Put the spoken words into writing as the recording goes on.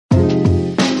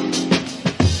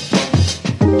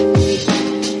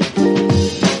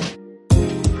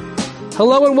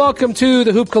Hello and welcome to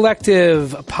the Hoop Collective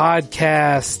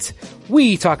podcast.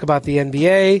 We talk about the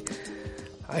NBA.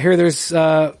 I hear there's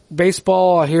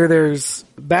baseball. I hear there's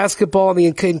basketball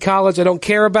in college. I don't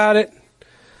care about it.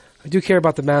 I do care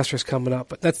about the Masters coming up,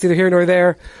 but that's neither here nor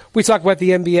there. We talk about the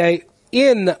NBA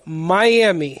in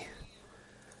Miami,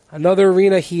 another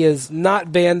arena he is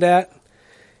not banned at.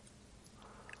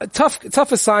 A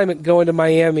tough assignment going to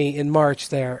Miami in March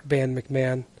there, Ben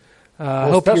MacMahon.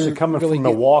 Especially coming from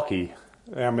Milwaukee.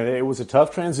 I mean, it was a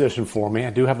tough transition for me. I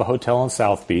do have a hotel on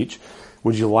South Beach.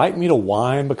 Would you like me to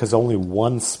whine because only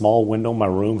one small window in my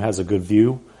room has a good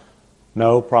view?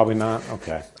 No, probably not.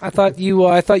 Okay. I thought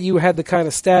you had the kind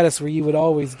of status where you would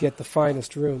always get the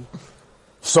finest room.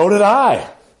 So did I.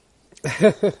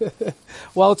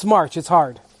 Well, it's March. It's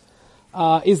hard.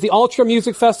 Is the Ultra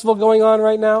Music Festival going on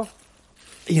right now?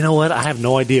 You know what? I have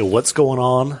no idea what's going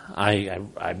on. Let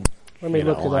me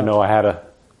look it up. I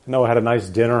know I had a nice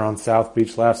dinner on South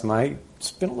Beach last night.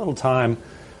 Spent a little time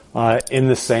in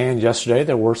the sand yesterday.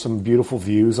 There were some beautiful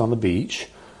views on the beach,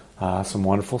 some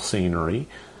wonderful scenery,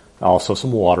 also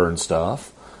some water and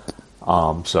stuff.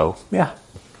 So yeah.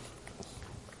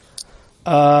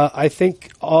 I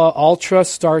think Ultra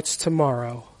starts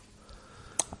tomorrow.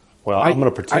 Well, I'm going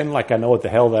to pretend like I know what the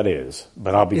hell that is,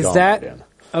 but I'll be gone then.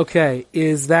 Okay,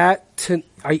 is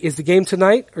the game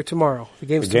tonight or tomorrow? The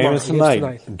game is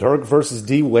tonight. Dirk versus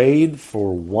D. Wade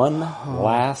for one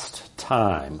last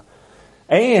time.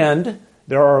 And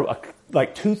there are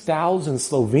like 2,000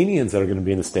 Slovenians that are going to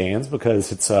be in the stands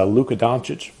because it's Luka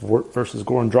Doncic versus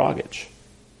Goran Dragic.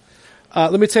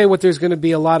 Let me tell you what, there's going to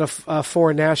be a lot of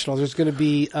foreign nationals. There's going to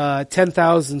be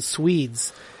 10,000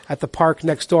 Swedes at the park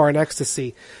next door in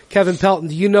Ecstasy. Kevin Pelton,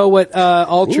 do you know what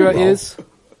Ultra is?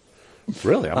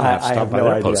 Really? I'm going to have to stop by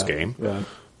their post-game. Yeah.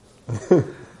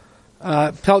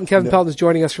 Kevin Pelton is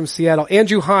joining us from Seattle.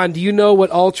 Andrew Han, do you know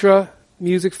what Ultra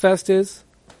Music Fest is?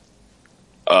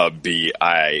 B,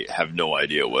 I have no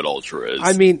idea what Ultra is.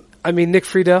 I mean Nick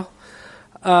Friedel.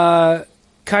 Kyrie,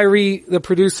 the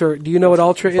producer, do you know what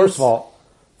Ultra is? First of all,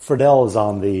 Friedel is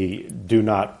on the do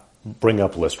not bring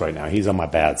up list right now. He's on my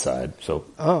bad side. So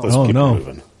let's keep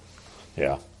moving.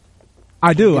 Yeah.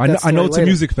 I do. I know it's a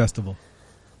music festival.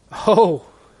 Oh,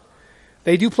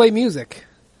 they do play music.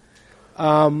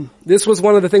 This was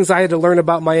one of the things I had to learn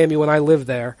about Miami when I lived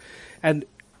there. And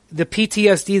the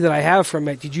PTSD that I have from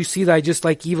it, did you see that I just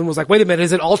even was like, wait a minute,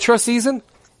 is it Ultra season?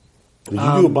 Did you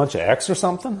do a bunch of X or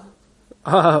something?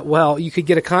 Well, you could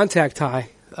get a contact high.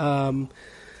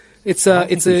 It's a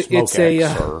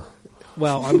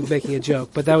well, I'm making a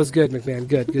joke, but that was good, MacMahon.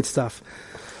 Good stuff.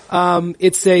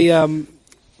 It's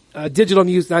a digital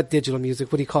music, not digital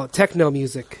music. What do you call it? Techno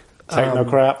music. Techno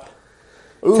crap.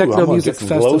 Ooh, Techno I'm music get some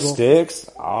festival. Glow sticks.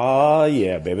 Oh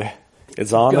yeah, baby,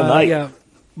 it's on tonight. Yeah,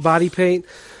 body paint.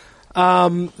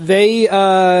 They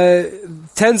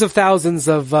tens of thousands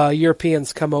of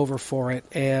Europeans come over for it,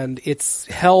 and it's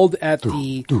held at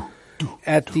the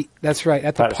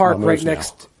park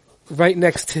right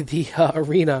next to the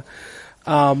arena,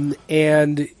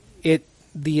 and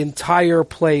the entire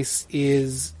place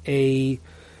is a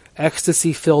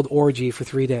ecstasy-filled orgy for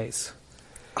 3 days.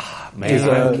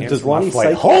 Man, does Ronnie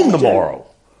flight home tomorrow?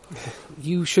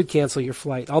 You should cancel your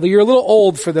flight. Although you're a little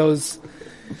old for those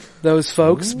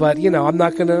folks, but I'm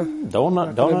not gonna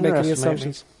make any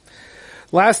assumptions.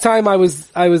 Last time I was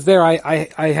there, I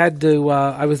had to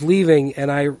I was leaving and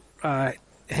I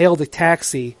hailed a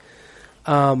taxi,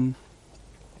 and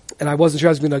I wasn't sure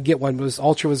I was going to get one. But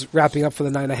Ultra was wrapping up for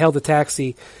the night. And I hailed a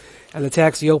taxi, and the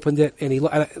taxi opened it, and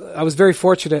I was very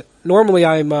fortunate. Normally,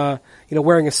 I'm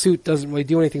wearing a suit doesn't really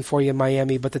do anything for you in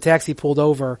Miami, but the taxi pulled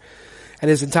over, and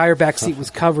his entire back seat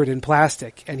was covered in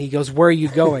plastic. And he goes, "Where are you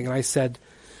going?" And I said,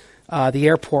 "The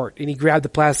airport." And he grabbed the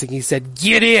plastic. And he said,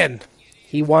 "Get in."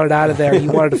 He wanted out of there. He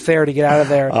wanted a fare to get out of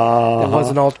there. It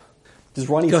wasn't Ultra. Does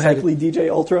Ronnie simply DJ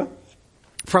Ultra?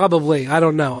 Probably. I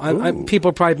don't know. People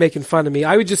are probably making fun of me.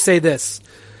 I would just say this.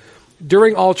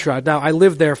 During Ultra, now I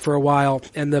lived there for a while,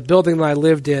 and the building that I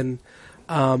lived in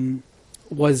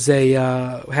was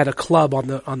had a club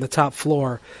on the top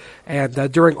floor.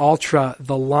 And during Ultra,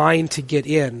 the line to get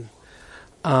in,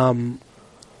 there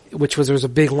was a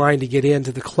big line to get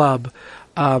into the club.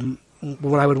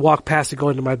 When I would walk past it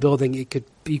going to my building, you could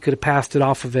have passed it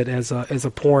off of it as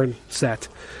a porn set.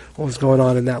 What was going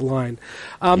on in that line?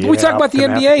 But we talk about the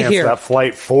NBA here. That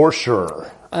flight for sure.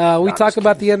 We talk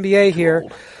about the NBA here.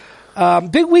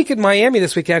 Big week in Miami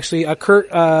this week, actually.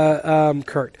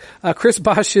 Chris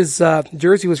Bosh's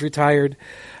jersey was retired.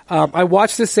 I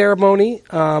watched the ceremony.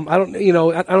 I don't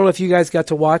know if you guys got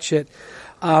to watch it.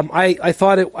 I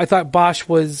thought Bosh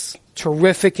was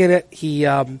terrific in it.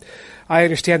 I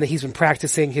understand that he's been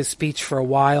practicing his speech for a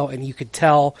while, and you could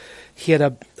tell he had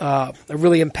a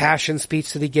really impassioned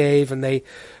speech that he gave, and they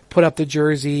put up the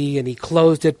jersey, and he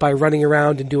closed it by running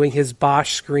around and doing his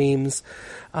Bosch screams,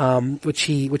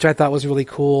 which I thought was really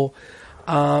cool.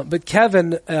 But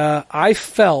Kevin, I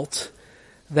felt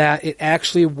that it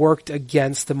actually worked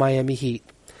against the Miami Heat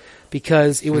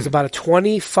because it was about a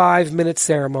 25-minute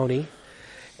ceremony,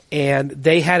 and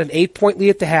they had an 8-point lead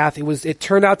at the half. It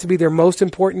turned out to be their most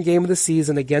important game of the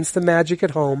season against the Magic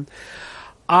at home.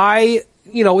 They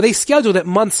scheduled it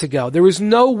months ago. There was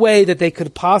no way that they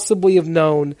could possibly have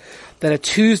known that a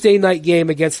Tuesday night game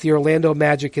against the Orlando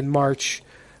Magic in March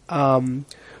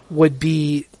would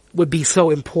be so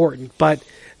important. But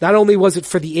not only was it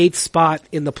for the 8th spot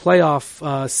in the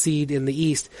playoff seed in the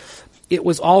East, it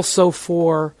was also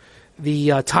for the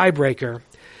tiebreaker.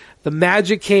 The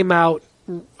Magic came out.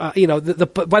 By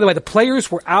the way, the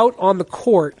players were out on the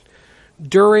court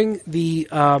during the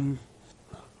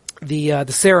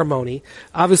ceremony.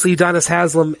 Obviously, Udonis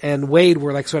Haslem and Wade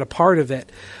were like sort of part of it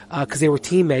because they were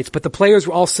teammates. But the players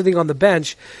were all sitting on the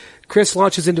bench. Chris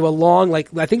launches into a long, I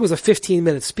think it was a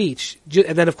 15-minute speech,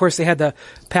 and then of course they had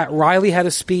Pat Riley had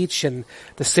a speech and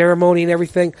the ceremony and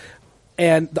everything.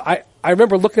 And I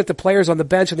remember looking at the players on the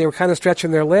bench and they were kind of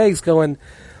stretching their legs, going,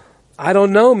 I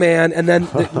don't know, man. And then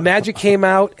the Magic came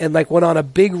out and went on a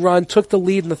big run, took the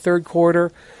lead in the third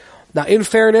quarter. Now, in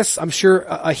fairness, I'm sure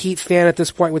a Heat fan at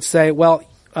this point would say, well,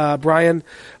 Brian,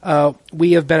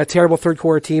 we have been a terrible third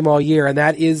quarter team all year, and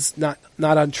that is not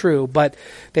untrue. But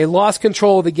they lost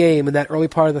control of the game in that early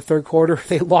part of the third quarter.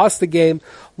 They lost the game,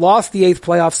 lost the 8th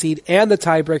playoff seed and the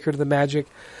tiebreaker to the Magic.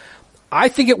 I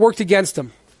think it worked against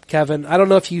them, Kevin. I don't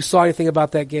know if you saw anything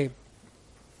about that game.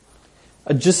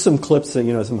 Just some clips,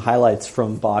 some highlights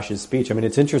from Bosch's speech. I mean,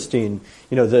 it's interesting.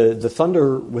 The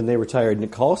Thunder, when they retired Nick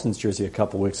Collison's jersey a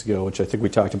couple weeks ago, which I think we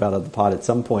talked about on the pod at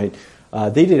some point,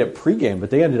 they did it pregame,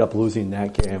 but they ended up losing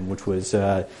that game, which was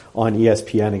on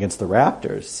ESPN against the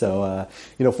Raptors. So,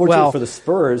 fortunately for the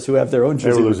Spurs, who have their own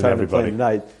jersey retirement playing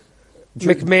tonight,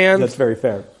 MacMahon. That's very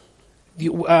fair.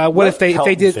 What if they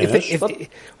did? MacMahon,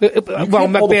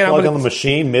 plug on the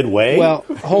machine midway. Well,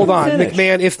 hold on,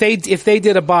 MacMahon. If they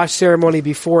did a Bosch ceremony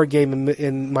before a game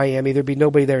in Miami, there'd be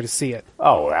nobody there to see it.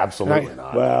 Oh, absolutely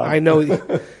not. Well, I know.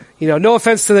 No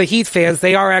offense to the Heat fans,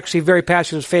 they are actually very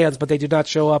passionate fans, but they do not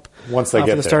show up once they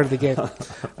get for the start of the game.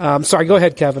 Sorry, go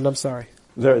ahead, Kevin. I'm sorry.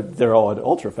 They're all at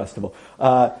Ultra Festival.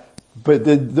 But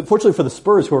fortunately for the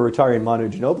Spurs, who are retiring Manu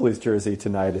Ginobili's jersey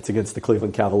tonight, it's against the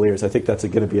Cleveland Cavaliers. I think that's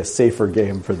going to be a safer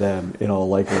game for them in all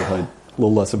likelihood. A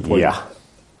little less important. Yeah.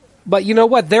 But you know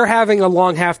what? They're having a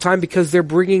long halftime because they're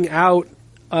bringing out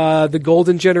the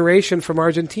golden generation from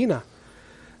Argentina.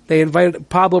 They invited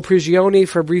Pablo Prigioni,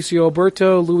 Fabrizio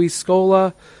Oberto, Luis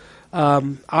Scola,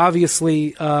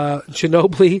 obviously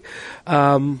Ginobili,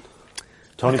 Tony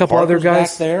a couple Parker's other guys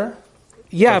back there.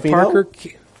 Yeah, Delfino? Parker.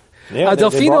 Yeah,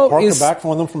 they brought Parker back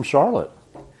from them from Charlotte.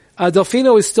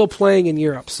 Delfino is still playing in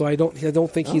Europe, so I don't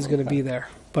think he's going to be there.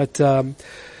 But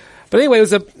anyway,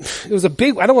 it was a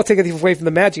big. I don't want to take anything away from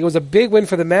the Magic. It was a big win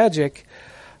for the Magic.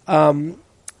 Pelton,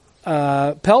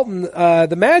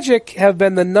 the Magic have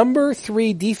been the number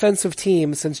 3 defensive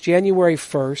team since January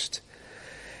 1st,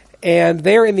 and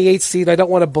they're in the 8th seed. I don't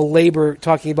want to belabor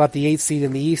talking about the 8th seed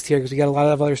in the East here because we got a lot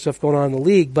of other stuff going on in the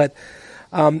league, but.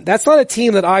 That's not a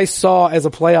team that I saw as a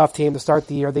playoff team to start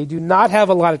the year. They do not have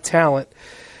a lot of talent,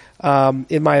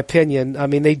 in my opinion. I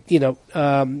mean, and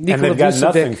they've got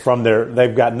nothing from their.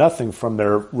 They've got nothing from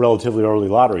their relatively early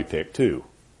lottery pick too.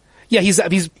 Yeah, he's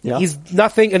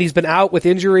nothing, and he's been out with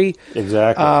injury.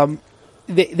 Exactly.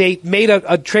 They made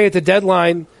a trade at the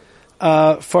deadline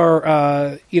for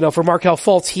Markelle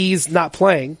Fultz. He's not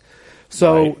playing,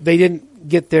 so They didn't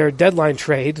get their deadline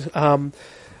trade.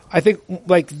 I think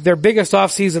their biggest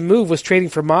offseason move was trading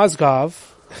for Mozgov,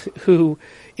 who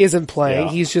isn't playing.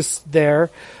 Yeah. He's just there.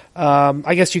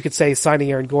 I guess you could say signing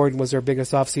Aaron Gordon was their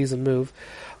biggest offseason move.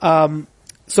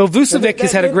 So Vucevic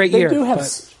has had a great year. They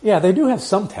do have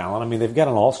some talent. I mean, they've got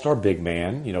an all-star big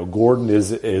man. Gordon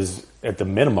is at the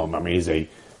minimum. I mean, he's a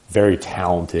very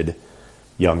talented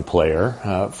young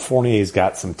player. Fournier's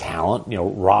got some talent.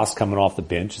 Ross coming off the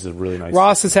bench is a really nice.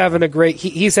 Ross is having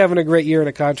he's having a great year and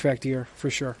a contract year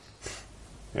for sure.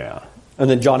 Yeah. And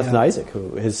then Jonathan Isaac,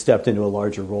 who has stepped into a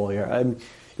larger role here.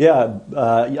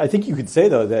 I think you could say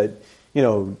though that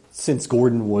since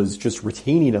Gordon was just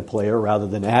retaining a player rather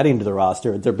than adding to the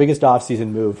roster, their biggest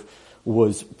offseason move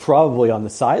was probably on the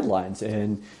sidelines.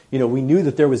 And, we knew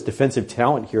that there was defensive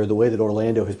talent here, the way that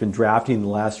Orlando has been drafting in the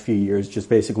last few years, just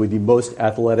basically the most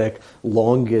athletic,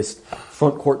 longest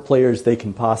front court players they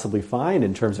can possibly find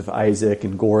in terms of Isaac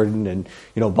and Gordon. And,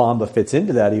 Bamba fits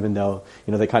into that, even though,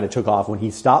 they kind of took off when he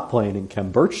stopped playing and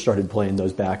Kem Birch started playing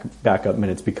those backup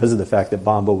minutes because of the fact that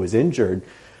Bamba was injured.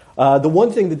 The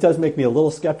one thing that does make me a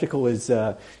little skeptical is,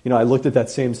 I looked at that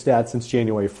same stat since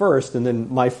January 1st, and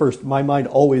then my mind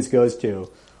always goes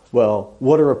to, well,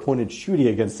 what are opponents shooting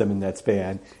against them in that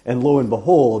span? And lo and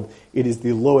behold, it is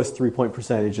the lowest three-point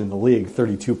percentage in the league,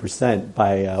 32%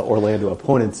 by Orlando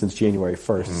opponents since January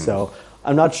 1st. So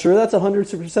I'm not sure that's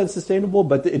 100% sustainable,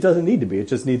 but it doesn't need to be. It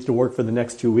just needs to work for the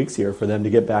next 2 weeks here for them to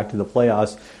get back to the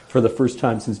playoffs for the first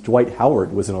time since Dwight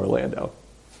Howard was in Orlando.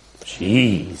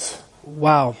 Jeez.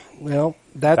 Wow. Well,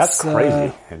 that's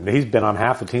crazy. And he's been on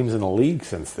half the teams in the league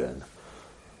since then.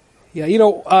 Yeah,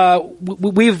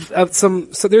 we've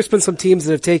there's been some teams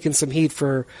that have taken some heat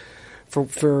for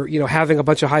having a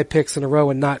bunch of high picks in a row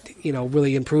and not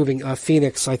really improving.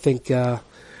 Phoenix, I think, right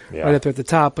up there at the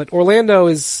top, but Orlando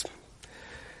is,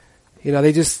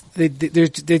 there's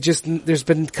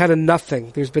been kind of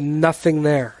nothing. There's been nothing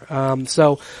there.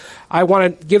 So I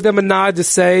want to give them a nod to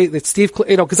say that Steve,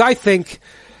 because I think.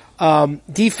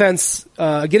 Defense,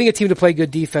 getting a team to play good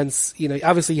defense,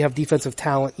 obviously you have defensive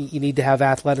talent. You need to have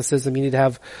athleticism. You need to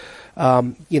have,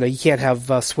 you can't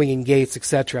have swinging gates,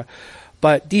 etc.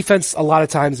 But defense a lot of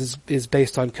times is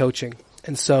based on coaching.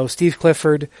 And so Steve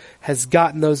Clifford has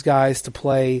gotten those guys to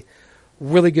play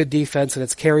really good defense, and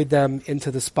it's carried them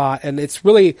into the spot. And it's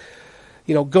really,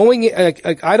 I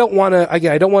don't want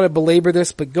to belabor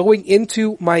this, but going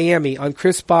into Miami on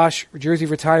Chris Bosh jersey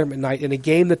retirement night in a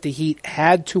game that the Heat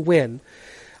had to win,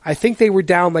 I think they were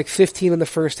down like 15 in the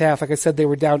first half. Like I said, they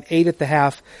were down 8 at the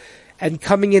half, and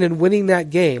coming in and winning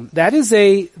that game, that is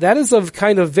a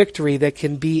kind of victory that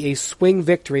can be a swing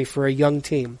victory for a young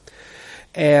team.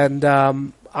 And,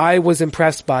 I was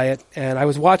impressed by it, and I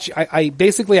was I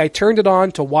turned it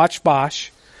on to watch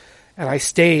Bosh, and I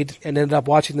stayed and ended up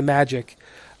watching the Magic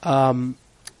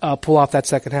pull off that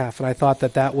second half. And I thought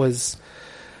that was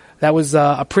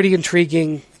a pretty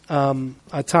intriguing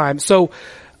time. So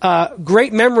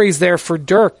great memories there for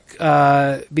Dirk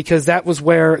because that was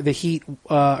where the Heat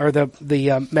or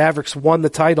the Mavericks won the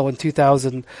title in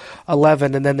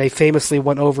 2011, and then they famously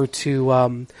went over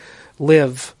to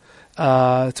Live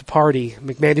to party.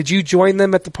 MacMahon, did you join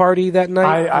them at the party that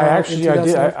night?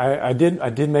 I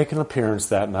did make an appearance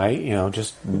that night.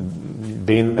 Just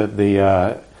being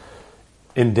the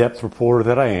in-depth reporter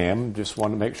that I am, just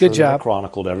wanted to make sure that I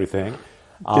chronicled everything.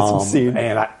 Get some seed.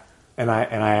 And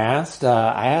I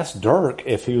asked Dirk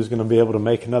if he was going to be able to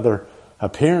make another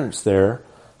appearance there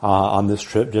on this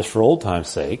trip just for old time's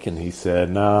sake, and he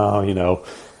said no.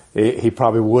 He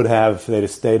probably would have if they'd have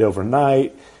stayed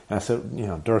overnight. And I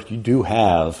said, Dirk, you do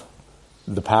have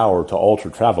the power to alter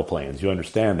travel plans. You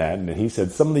understand that? And he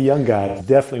said some of the young guys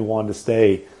definitely wanted to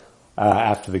stay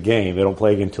after the game. They don't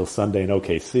play again until Sunday in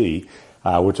OKC,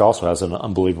 which also has an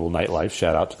unbelievable nightlife.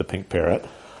 Shout out to the Pink Parrot.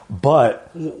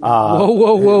 But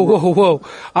whoa!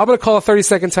 I'm going to call a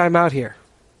 30-second timeout here.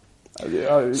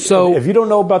 So if you don't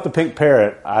know about the Pink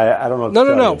Parrot, I don't know.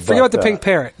 No. Forget about the Pink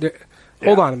Parrot.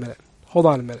 Hold on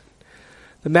a minute.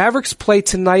 The Mavericks play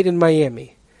tonight in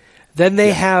Miami. Then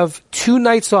they have 2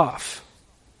 nights off.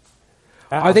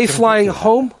 Are they flying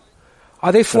home?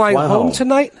 Are they flying home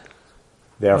tonight?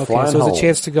 They are flying home. So there's a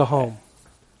chance to go home.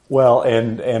 Well,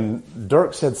 and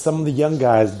Dirk said some of the young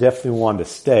guys definitely wanted to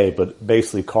stay, but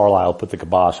basically Carlisle put the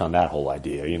kibosh on that whole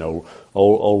idea.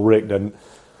 Old Rick doesn't.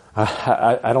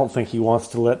 I don't think he wants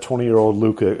to let 20-year-old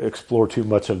Luka explore too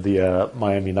much of the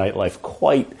Miami nightlife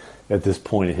quite at this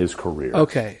point in his career.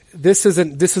 Okay, this is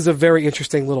a very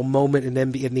interesting little moment in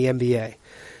the NBA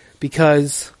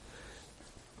because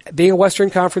being a Western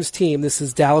Conference team, this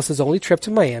is Dallas's only trip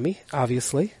to Miami,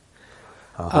 obviously.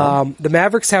 The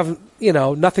Mavericks have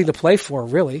nothing to play for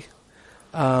really.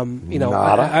 I'm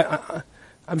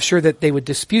sure that they would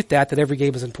dispute that every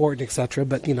game is important, etc.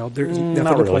 But there's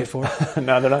nothing to play for.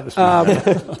 No, they're not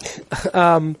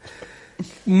disputing.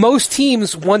 Most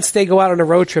teams, once they go out on a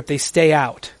road trip, they stay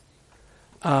out.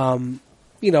 Occasionally.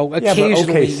 Yeah, but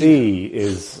OKC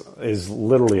is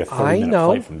literally a 30-minute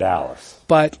flight from Dallas.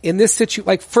 But in this situation,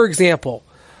 like for example,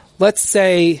 let's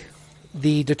say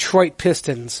the Detroit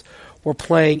Pistons were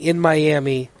playing in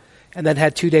Miami and then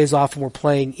had 2 days off and were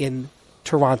playing in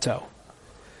Toronto.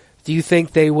 Do you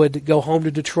think they would go home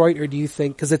to Detroit, or do you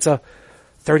think, because it's a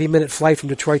 30-minute flight from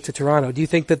Detroit to Toronto, do you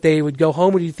think that they would go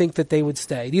home, or do you think that they would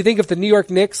stay? Do you think if the New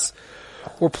York Knicks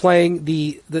were playing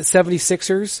the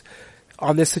 76ers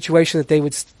on this situation that they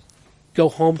would go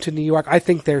home to New York. I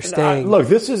think they're staying. Look,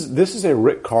 this is a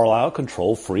Rick Carlisle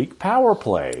control freak power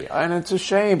play, and it's a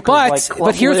shame.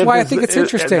 But here's why I think it's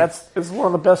interesting. It's one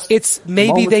of the best. It's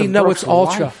maybe they know it's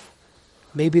ultra. Life.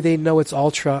 Maybe they know it's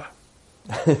ultra,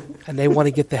 and they want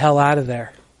to get the hell out of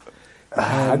there.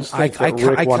 I just think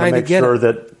Rick want to make sure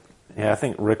that. Yeah, I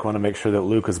think Rick want to make sure that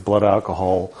Luka's blood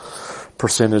alcohol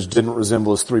percentage didn't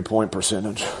resemble his 3-point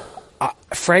percentage.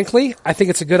 Frankly, I think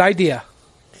it's a good idea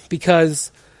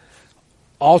because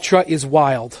ultra is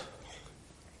wild.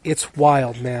 It's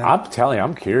wild, man. I'm telling you,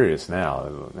 I'm curious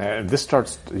now. This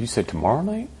starts. You said tomorrow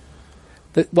night?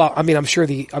 I'm sure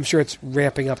it's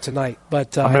ramping up tonight.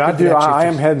 But I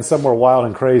am heading somewhere wild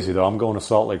and crazy though. I'm going to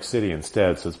Salt Lake City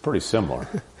instead, so it's pretty similar.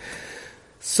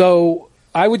 So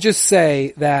I would just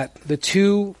say that the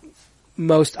two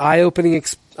most eye-opening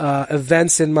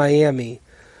events in Miami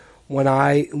when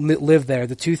I lived there,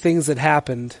 the two things that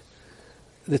happened.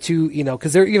 The two,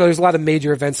 because there's a lot of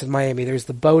major events in Miami. There's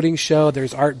the boating show.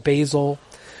 There's Art Basel,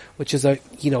 which is a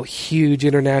huge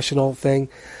international thing.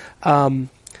 Were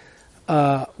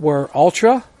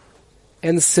Ultra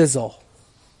and Sizzle.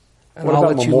 And what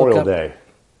about Memorial Day?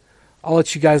 I'll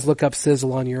let you guys look up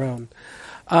Sizzle on your own.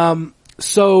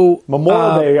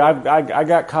 Memorial Day, I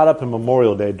got caught up in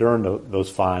Memorial Day during those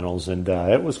finals, and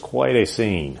it was quite a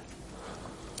scene.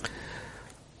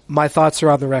 My thoughts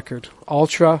are on the record.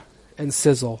 Ultra and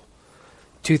Sizzle.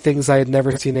 Two things I had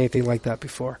never seen anything like that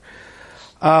before.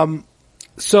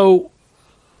 So,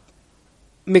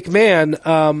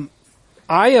 MacMahon,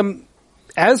 I am,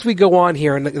 as we go on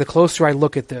here, and the closer I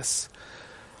look at this,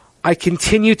 I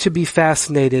continue to be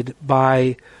fascinated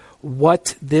by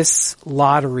what this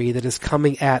lottery that is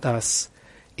coming at us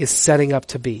is setting up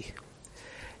to be.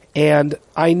 And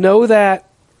I know that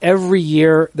every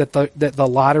year that the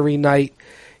lottery night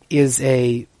is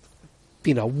a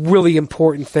really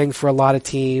important thing for a lot of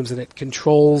teams, and it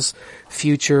controls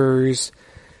futures.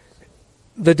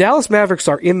 The Dallas Mavericks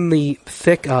are in the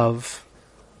thick of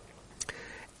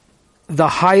the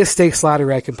highest stakes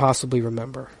lottery I can possibly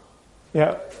remember.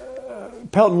 Yeah.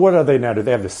 Pelton, what are they now? Do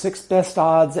they have the sixth best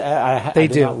odds? I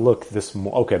did not look this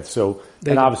more. Okay, so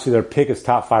obviously their pick is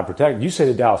top 5 protected. You say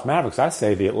the Dallas Mavericks, I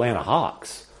say the Atlanta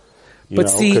Hawks.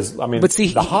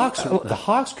 The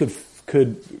Hawks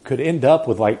could end up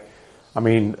with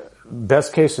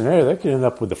best case scenario, they could end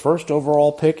up with the first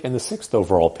overall pick and the 6th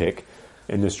overall pick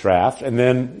in this draft. And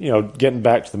then, getting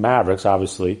back to the Mavericks,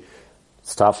 obviously,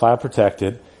 it's top 5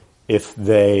 protected. If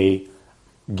they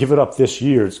give it up this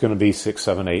year, it's going to be 6,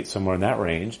 7, 8, somewhere in that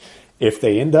range. If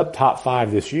they end up top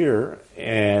 5 this year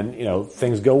and,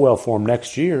 things go well for them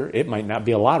next year, it might not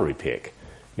be a lottery pick.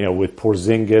 With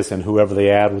Porzingis and whoever they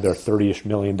add with their $30-ish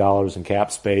million in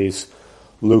cap space,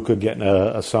 Luka getting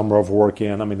a summer of work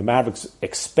in. The Mavericks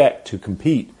expect to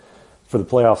compete for the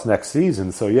playoffs next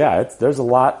season. So, yeah, there's a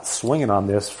lot swinging on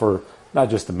this for not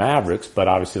just the Mavericks, but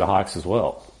obviously the Hawks as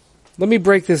well. Let me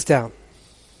break this down.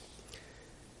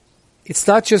 It's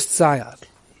not just Zion,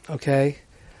 okay?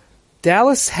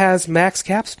 Dallas has max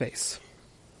cap space,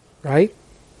 right?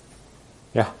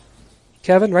 Yeah.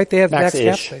 Kevin, right? They have max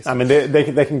cap space.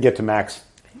 They can get to max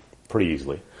pretty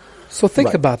easily. So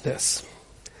think about this.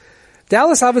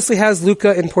 Dallas obviously has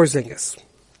Luka and Porzingis.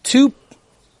 Two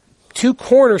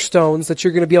cornerstones that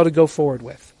you're going to be able to go forward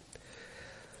with.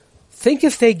 Think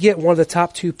if they get one of the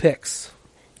top 2 picks,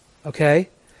 okay?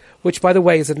 Which, by the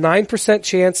way, is a 9%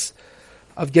 chance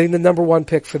of getting the number 1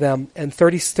 pick for them and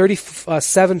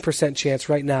 37% chance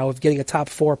right now of getting a top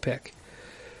 4 pick.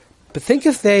 But think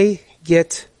if they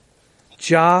get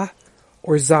Ja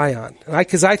or Zion.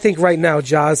 Because I think right now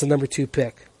Ja is the number 2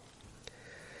 pick.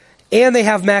 And they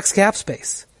have max cap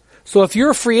space. So if you're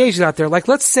a free agent out there,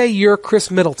 let's say you're Chris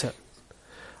Middleton.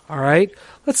 All right?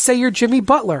 Let's say you're Jimmy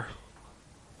Butler.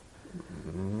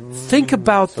 Think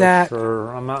about that.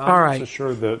 Sure. I'm not so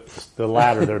sure that the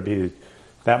latter there'd be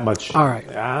that much. All right.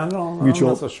 I'm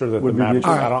not so sure that the Mavericks.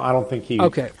 I don't think he.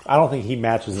 Okay. I don't think he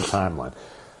matches the timeline.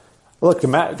 Look,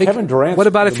 Kevin Durant. What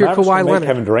about if you're Kawhi Leonard?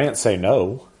 Kevin Durant say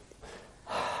no.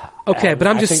 Okay, but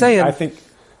I'm just saying.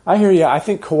 I hear you. I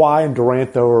think Kawhi and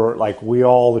Durant, though, are we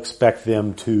all expect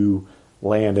them to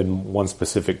land in one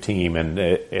specific team, and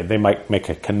they might make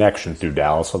a connection through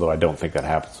Dallas, although I don't think that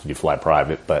happens when you fly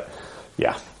private, but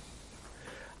yeah.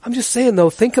 I'm just saying,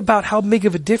 though, think about how big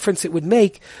of a difference it would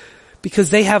make because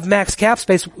they have max cap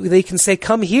space. They can say,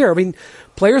 come here.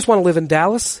 Players want to live in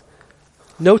Dallas.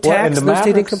 No tax, no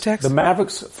state income tax. The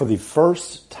Mavericks, for the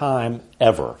first time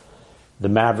ever, the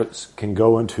Mavericks can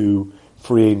go into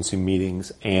free agency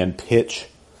meetings and pitch,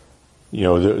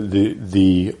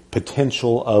 the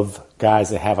potential of guys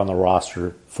they have on the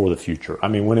roster for the future.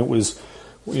 When it was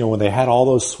when they had all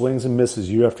those swings and misses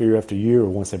year after year after year,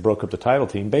 once they broke up the title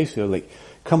team, basically like,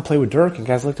 come play with Dirk, and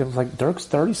guys looked at him like, Dirk's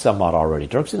 30 some odd already.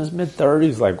 Dirk's in his mid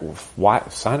 30s. Like, why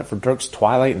sign up for Dirk's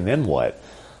twilight and then what?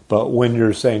 But when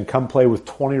you're saying come play with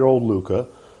 20-year-old Luka,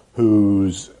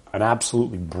 who's an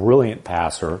absolutely brilliant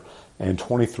passer, and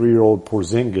 23-year-old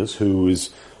Porzingis, who is,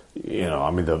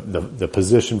 the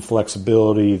position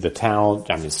flexibility, the talent.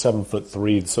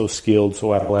 7'3", so skilled,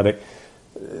 so athletic.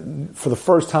 For the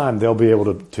first time, they'll be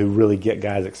able to really get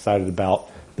guys excited about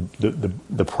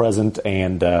the present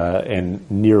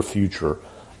and near future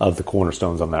of the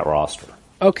cornerstones on that roster.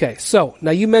 Okay, so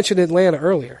now you mentioned Atlanta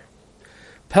earlier.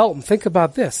 Pelton, think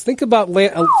about this. Think about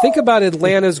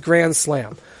Atlanta's Grand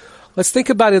Slam. Let's think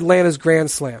about Atlanta's Grand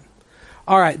Slam.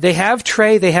 All right, they have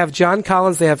Trey, they have John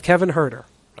Collins, they have Kevin Huerter.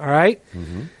 All right?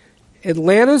 Mm-hmm.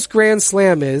 Atlanta's Grand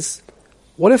Slam is,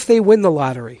 what if they win the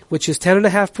lottery, which is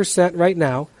 10.5% right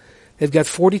now? They've got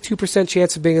 42%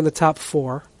 chance of being in the top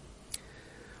 4.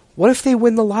 What if they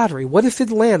win the lottery? What if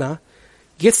Atlanta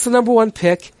gets the number 1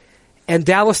 pick and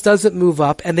Dallas doesn't move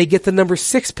up and they get the number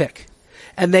 6 pick?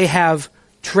 And they have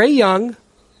Trae Young,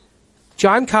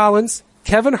 John Collins,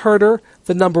 Kevin Huerter,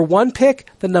 the number 1 pick,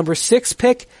 the number 6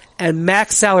 pick, and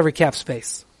max salary cap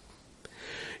space.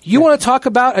 You want to talk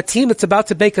about a team that's about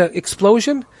to make an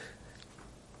explosion?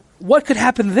 What could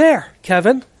happen there,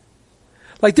 Kevin?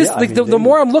 Like this, the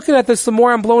more I'm looking at this, the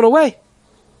more I'm blown away.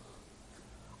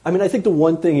 I mean, I think the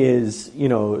one thing is,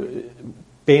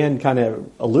 Ban kind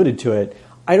of alluded to it.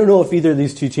 I don't know if either of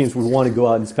these two teams would want to go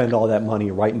out and spend all that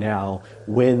money right now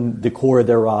when the core of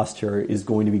their roster is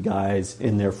going to be guys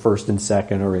in their first and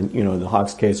second, or in the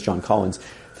Hawks case, John Collins,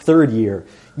 third year.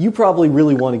 You probably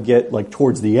really want to get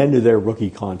towards the end of their rookie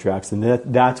contracts, and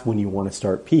that's when you want to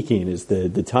start peaking is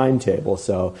the timetable.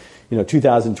 So,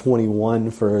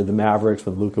 2021 for the Mavericks,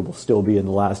 when Luka will still be in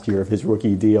the last year of his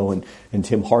rookie deal, and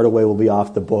Tim Hardaway will be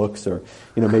off the books, or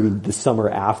maybe the summer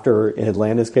after in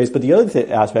Atlanta's case. But the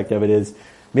other aspect of it is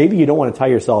maybe you don't want to tie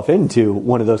yourself into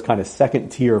one of those kind of second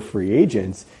tier free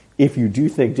agents if you do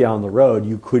think down the road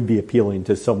you could be appealing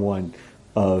to someone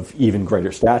of even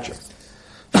greater stature.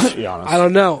 I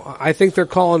don't know. I think they're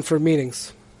calling for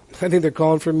meetings. I think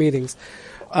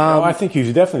you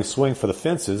should definitely swing for the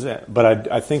fences, but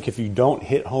I think if you don't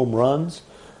hit home runs,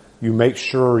 you make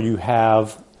sure you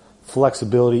have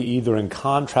flexibility either in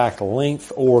contract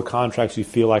length or contracts you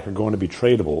feel like are going to be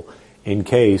tradable in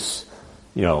case,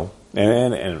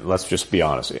 and let's just be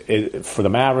honest. For the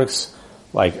Mavericks,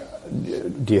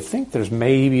 do you think there's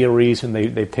maybe a reason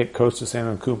they picked Kostas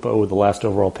Antetokounmpo with the last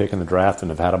overall pick in the draft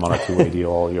and have had him on a 2-way deal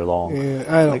all year long? Yeah,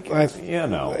 I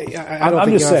don't I'm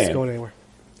think just saying. Going anywhere.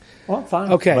 Well,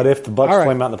 fine. Okay. But if the Bucks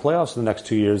play him out in the playoffs for the next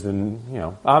 2 years, then,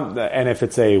 and if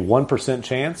it's a 1%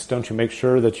 chance, don't you make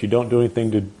sure that you don't do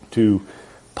anything to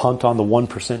punt on the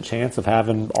 1% chance of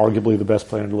having arguably the best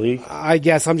player in the league? I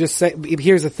guess I'm just saying,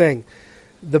 here's the thing.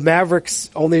 The Mavericks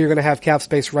only are going to have cap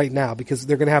space right now because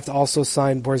they're going to have to also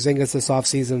sign Porzingis this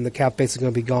offseason, and the cap space is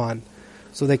going to be gone.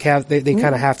 So they kind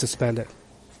of have to spend it.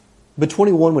 But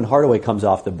 21, when Hardaway comes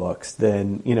off the books,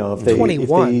 then, if they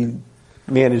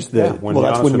manage that's when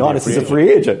Giannis is a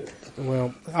free agent.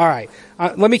 Well, all right.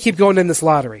 Let me keep going in this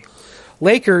lottery.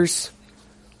 Lakers,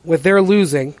 with their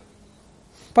losing.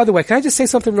 By the way, can I just say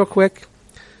something real quick?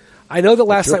 I know that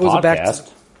last night was a back.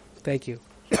 Thank you.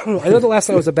 I know that last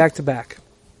night was a back-to-back.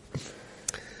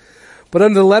 But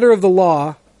under the letter of the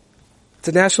law, it's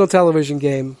a national television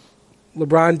game.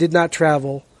 LeBron did not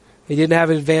travel. They didn't have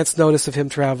an advance notice of him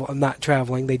not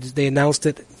traveling. They announced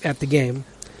it at the game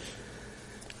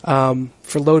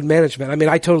for load management. I mean,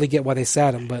 I totally get why they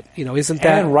sat him, but isn't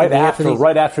that and right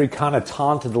after he kind of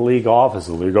taunted the league office?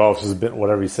 The league office has been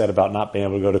whatever he said about not being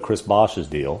able to go to Chris Bosh's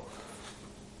deal.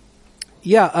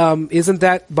 Yeah, isn't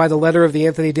that by the letter of the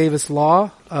Anthony Davis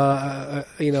law?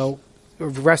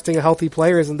 Resting a healthy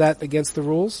player, isn't that against the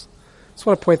rules? Just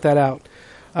want to point that out.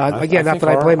 I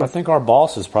blame him. I think our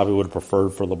bosses probably would have preferred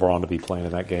for LeBron to be playing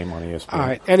in that game on ESPN. All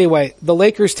right. Anyway, the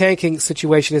Lakers tanking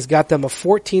situation has got them a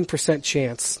 14%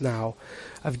 chance now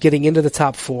of getting into the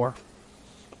top 4.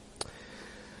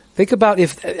 Think about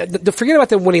forget about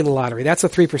them winning the lottery. That's a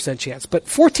 3% chance. But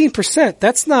 14%,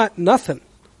 that's not nothing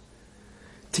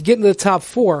to get into the top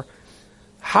 4.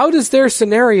 How does their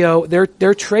scenario,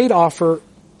 their trade offer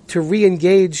to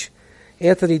re-engage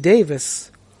Anthony Davis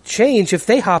change if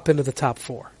they hop into the top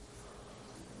 4?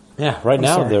 Yeah,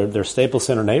 now their Staples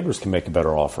Center neighbors can make a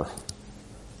better offer.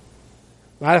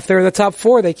 Not if they're in the top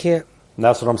 4, they can't. And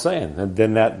that's what I'm saying. And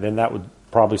then that would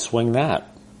probably swing that.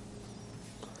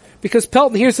 Because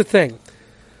Pelton, here's the thing.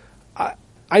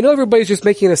 I know everybody's just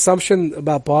making an assumption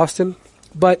about Boston,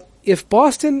 but if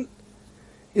Boston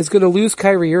is going to lose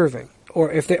Kyrie Irving,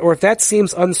 or if that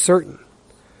seems uncertain,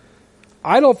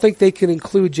 I don't think they can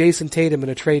include Jason Tatum in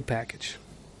a trade package.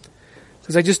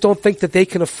 Because I just don't think that they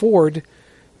can afford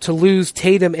to lose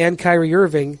Tatum and Kyrie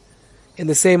Irving in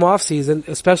the same offseason,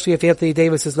 especially if Anthony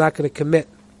Davis is not going to commit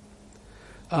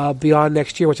beyond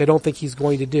next year, which I don't think he's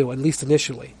going to do, at least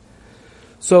initially.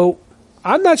 So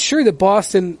I'm not sure that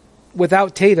Boston,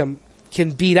 without Tatum,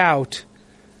 can beat out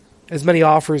as many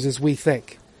offers as we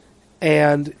think.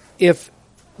 And if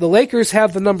the Lakers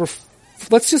have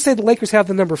let's just say the Lakers have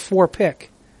the number 4 pick,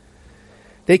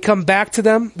 they come back to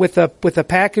them with a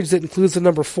package that includes the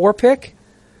number 4 pick,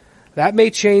 that may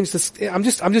change this. I'm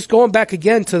just going back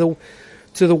again to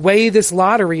the way this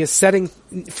lottery is setting.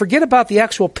 Forget about the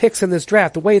actual picks in this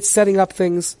draft. The way it's setting up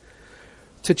things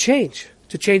to change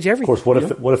everything. Of course,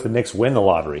 what if the Knicks win the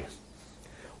lottery?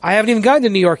 I haven't even gotten to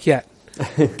New York yet.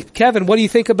 Kevin, what do you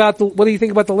think about the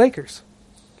Lakers?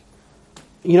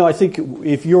 I think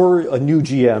if you're a new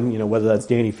GM, whether that's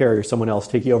Danny Ferry or someone else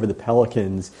taking over the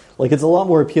Pelicans, it's a lot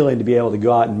more appealing to be able to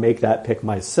go out and make that pick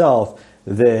myself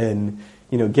than,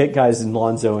 get guys in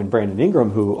Lonzo and Brandon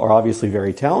Ingram who are obviously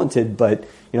very talented, but,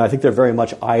 I think they're very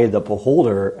much eye of the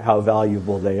beholder how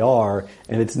valuable they are,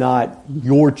 and it's not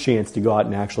your chance to go out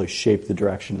and actually shape the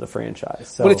direction of the franchise.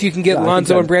 So, what if you can get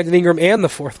Lonzo and Brandon Ingram and the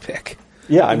 4th pick?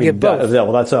 Yeah, I mean, that's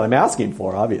what I'm asking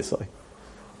for, obviously.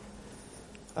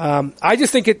 I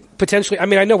just think it potentially. I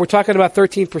mean, I know we're talking about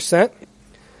 13%,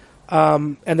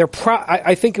 and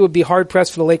I think it would be hard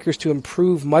pressed for the Lakers to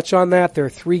improve much on that. They're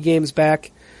 3 games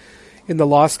back in the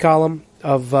loss column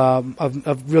of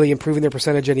really improving their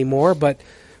percentage anymore. But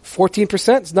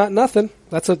 14% is not nothing.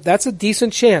 That's a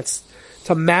decent chance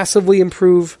to massively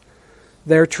improve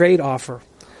their trade offer.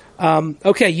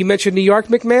 Okay, you mentioned New York,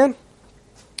 MacMahon.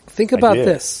 Think about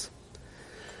this.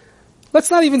 Let's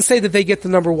not even say that they get the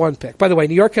number 1 pick. By the way,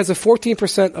 New York has a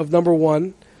 14% of number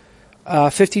 1,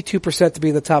 52% to be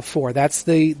in the top 4. That's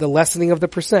the lessening of the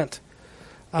percent.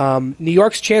 New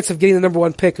York's chance of getting the number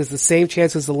 1 pick is the same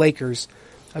chance as the Lakers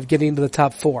of getting into the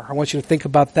top 4. I want you to think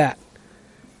about that.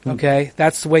 Okay?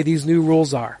 That's the way these new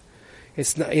rules are.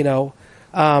 It's not,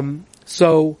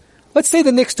 so let's say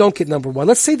the Knicks don't get number 1.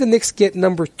 Let's say the Knicks get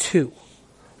number 2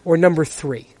 or number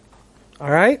 3.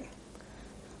 All right?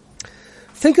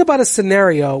 Think about a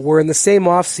scenario where in the same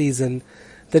offseason,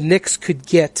 the Knicks could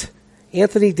get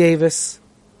Anthony Davis,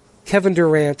 Kevin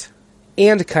Durant,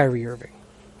 and Kyrie Irving.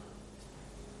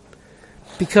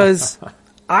 Because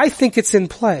I think it's in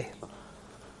play.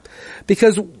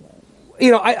 Because,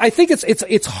 I think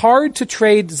it's hard to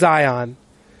trade Zion,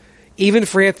 even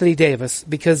for Anthony Davis,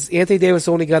 because Anthony Davis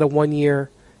only got a 1-year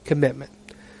commitment.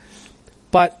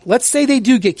 But let's say they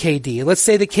do get KD, and let's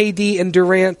say the KD and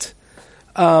Durant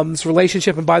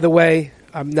relationship, and by the way,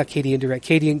 not KD and Durant,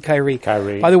 KD and Kyrie.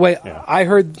 By the way, yeah. I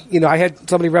heard, I had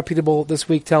somebody reputable this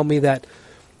week tell me that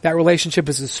relationship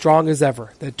is as strong as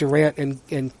ever, that Durant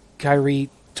and Kyrie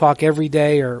talk every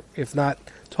day, or if not,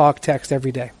 text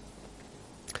every day.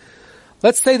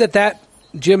 Let's say that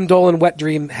Jim Dolan wet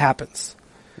dream happens.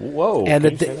 Whoa. And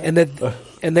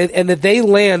that they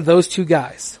land those 2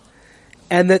 guys,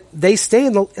 and that they stay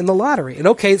in the lottery. And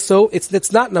okay, so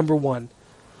it's not number 1.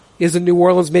 Isn't New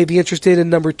Orleans maybe interested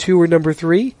in number 2 or number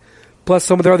 3, plus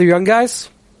some of their other young guys?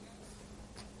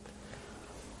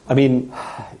 I mean,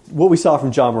 what we saw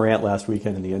from John Morant last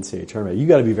weekend in the NCAA tournament, you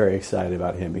got to be very excited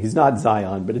about him. He's not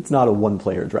Zion, but it's not a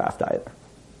 1-player draft either.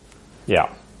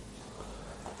 Yeah.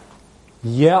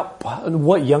 Yep.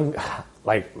 What young,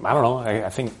 I don't know. I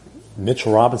think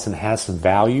Mitchell Robinson has some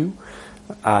value.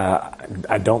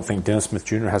 I don't think Dennis Smith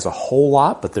Jr. has a whole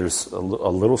lot, but there's a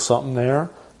little something there.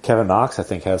 Kevin Knox, I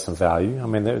think, has some value. I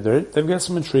mean, they've got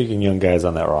some intriguing young guys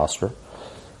on that roster.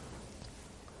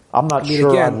 I'm not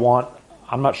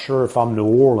sure if I'm New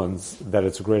Orleans that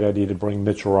it's a great idea to bring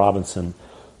Mitchell Robinson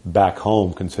back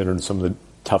home, considering some of the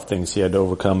tough things he had to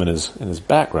overcome in his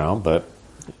background. But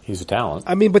he's a talent.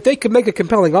 I mean, but they could make a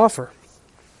compelling offer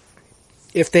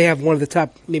if they have one of the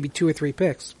top maybe 2 or 3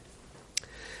 picks.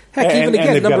 Heck, even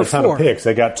again, they've number got a ton 4. of picks.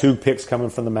 They got 2 picks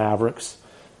coming from the Mavericks.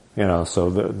 So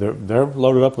they're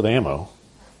loaded up with ammo.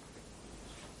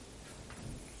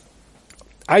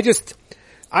 I just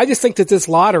think that this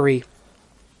lottery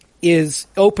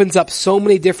opens up so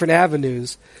many different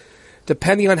avenues,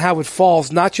 depending on how it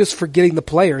falls, not just for getting the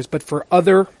players, but for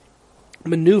other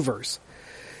maneuvers.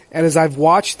 And as I've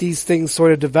watched these things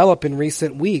sort of develop in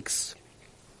recent weeks,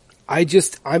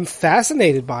 I'm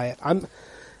fascinated by it.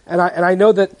 I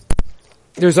know that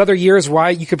there's other years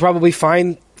where you could probably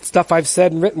find stuff I've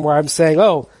said and written where I'm saying,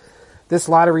 oh, this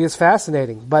lottery is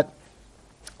fascinating. But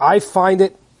I find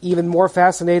it even more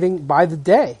fascinating by the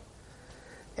day.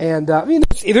 And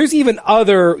there's even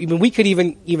other. I mean, we could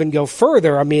even go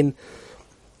further. I mean,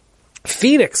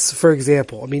 Phoenix, for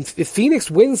example. I mean, if Phoenix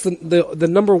wins the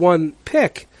number one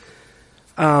pick,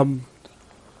 they're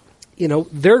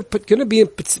going to be in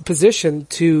position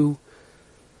to,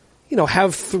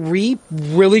 have 3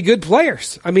 really good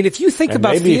players. I mean, if you think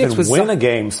about maybe Phoenix, even win a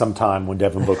game sometime when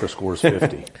Devin Booker scores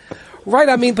 50. Right.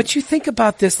 I mean, but you think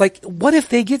about this. Like, what if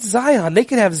they get Zion? They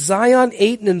could have Zion,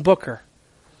 Ayton, and Booker.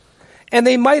 And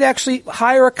they might actually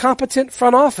hire a competent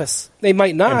front office. They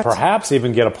might not. And perhaps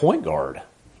even get a point guard.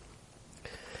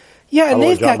 Yeah, and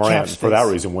they've John got cap Morant, space. for that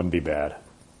reason, wouldn't be bad.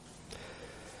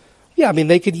 Yeah, I mean,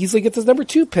 they could easily get this number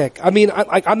 2 pick. I mean,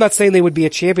 I'm not saying they would be a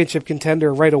championship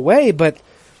contender right away, but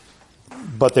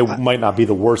they might not be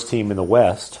the worst team in the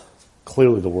West.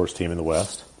 Clearly the worst team in the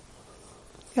West.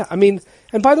 Yeah, I mean,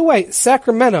 and by the way,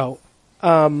 Sacramento,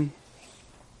 their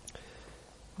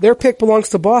pick belongs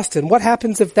to Boston. What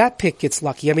happens if that pick gets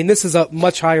lucky? I mean, this is a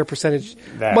much higher percentage,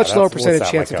 much lower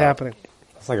percentage chance of happening.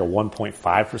 It's like a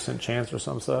 1.5% chance or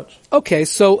some such. Okay,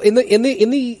 so in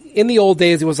the old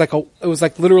days, it was like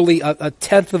literally a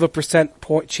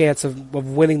 0.1% chance of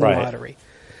winning the lottery.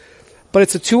 But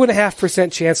it's a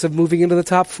 2.5% chance of moving into the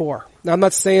top 4. Now, I'm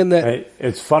not saying that.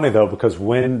 It's funny though, because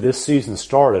when this season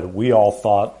started, we all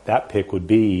thought that pick would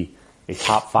be a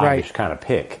top 5-ish kind of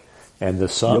pick. And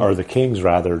the Kings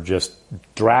rather just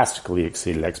drastically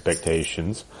exceeded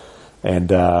expectations, and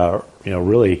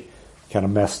really kind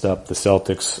of messed up the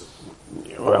Celtics.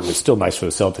 I mean, it's still nice for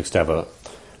the Celtics to have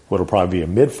what'll probably be a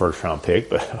mid-first round pick,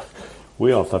 but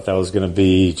we all thought that was going to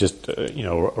be just a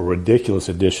ridiculous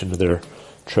addition to their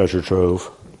treasure trove.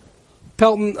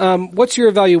 Pelton, what's your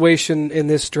evaluation in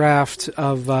this draft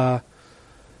of?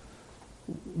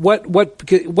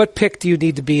 What pick do you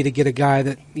need to be to get a guy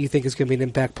that you think is going to be an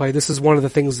impact player? This is one of the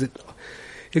things that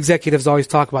executives always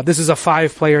talk about. This is a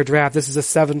 5-player draft. This is a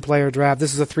 7-player draft.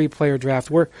 This is a 3-player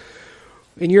draft.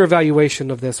 In your evaluation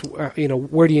of this,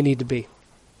 where do you need to be?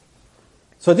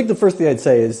 So I think the first thing I'd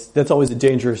say is that's always a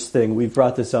dangerous thing. We've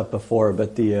brought this up before,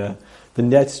 but the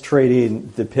Nets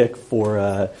trading the pick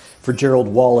for Gerald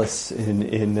Wallace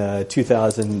in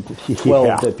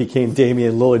 2012 that became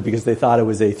Damian Lillard because they thought it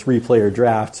was a 3-player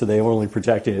draft, so they were only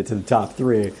projecting it to the top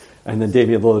 3. And then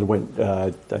Damian Lillard went,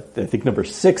 I think, number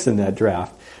 6 in that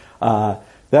draft.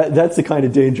 That's the kind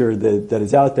of danger that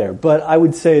is out there. But I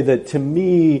would say that to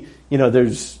me,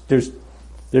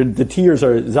 the tiers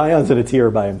are Zion's in a tier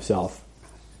by himself,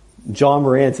 John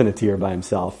Morant's in a tier by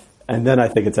himself, and then I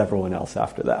think it's everyone else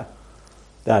after that.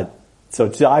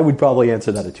 So I would probably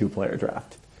answer that a 2-player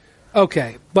draft.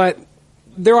 Okay, but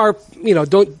there are, you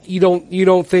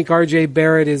don't think RJ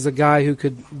Barrett is a guy who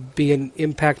could be an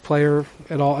impact player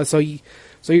at all. So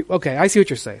okay, I see what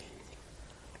you're saying.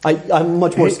 I'm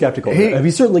much more skeptical.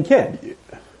 He certainly can.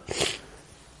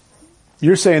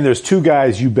 You're saying there's 2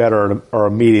 guys you bet are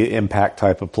immediate impact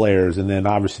type of players, and then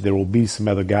obviously there will be some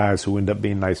other guys who end up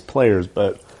being nice players,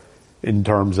 but in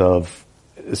terms of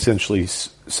essentially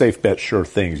safe bet, sure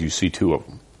things, you see 2 of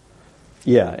them.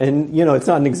 Yeah, and it's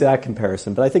not an exact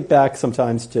comparison, but I think back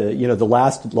sometimes to the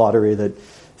last lottery that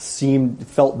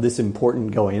felt this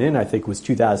important going in, I think, was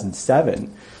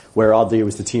 2007, where oddly it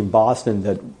was the team Boston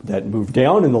that moved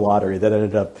down in the lottery that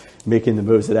ended up making the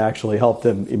moves that actually helped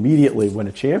them immediately win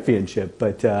a championship.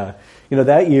 But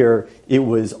that year it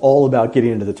was all about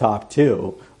getting into the top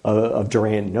 2 of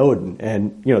Durant and Oden,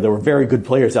 and there were very good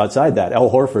players outside that. Al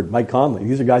Horford, Mike Conley,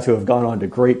 these are guys who have gone on to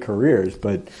great careers,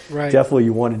 but definitely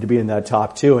you wanted to be in that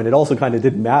top 2, and it also kind of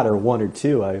didn't matter 1 or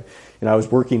 2. I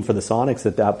was working for the Sonics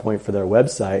at that point for their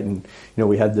website, and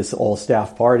we had this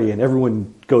all-staff party, and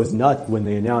everyone goes nuts when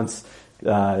they announce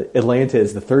Atlanta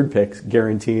is the 3rd pick,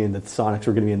 guaranteeing that the Sonics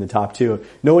were going to be in the top 2.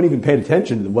 No one even paid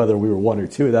attention to whether we were 1 or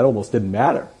 2. That almost didn't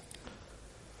matter.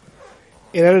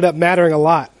 It ended up mattering a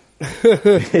lot.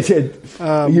 It did.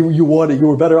 You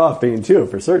were better off being 2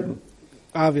 for certain.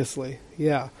 Obviously,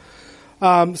 yeah.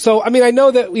 So, I mean, I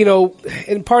know that,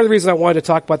 and part of the reason I wanted to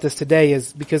talk about this today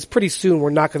is because pretty soon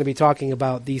we're not going to be talking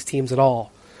about these teams at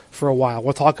all for a while.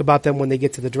 We'll talk about them when they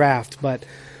get to the draft, but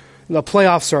the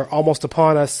playoffs are almost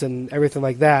upon us and everything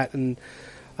like that. And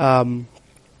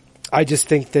I just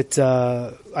think that's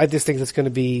going to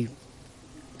be.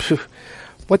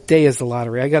 What day is the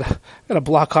lottery? I got to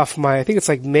block off I think it's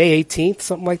like May 18th,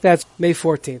 something like that. It's May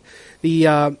 14th.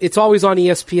 It's always on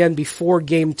ESPN before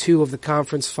Game 2 of the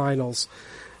conference finals.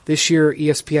 This year,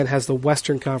 ESPN has the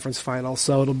Western Conference Finals,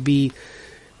 so it'll be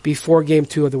before Game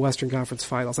 2 of the Western Conference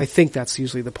Finals. I think that's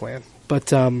usually the plan. But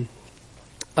that's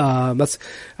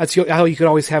how you can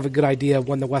always have a good idea of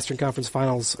when the Western Conference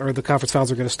Finals or the Conference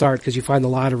Finals are going to start, because you find the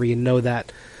lottery and know that.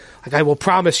 Like, I will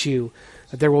promise you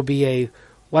that there will be a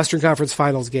Western Conference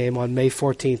Finals game on May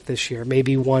 14th this year.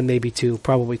 Maybe one, maybe two,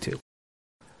 probably two.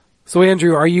 So,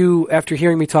 Andrew, are you, after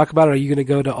hearing me talk about it, are you going to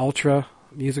go to Ultra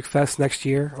Music Fest next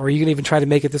year? Or are you going to even try to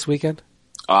make it this weekend?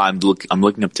 I'm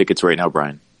looking up tickets right now,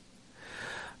 Brian.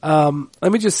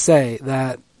 Let me just say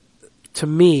that, to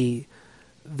me,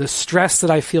 the stress that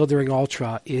I feel during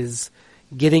Ultra is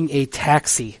getting a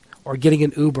taxi or getting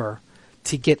an Uber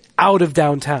to get out of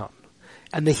downtown.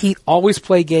 And the Heat always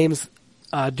play games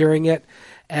during it,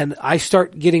 and I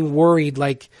start getting worried,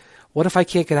 like, what if I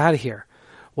can't get out of here?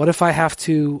 What if I have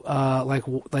to try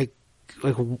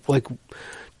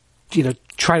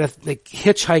to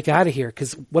hitchhike out of here?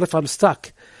 Because what if I'm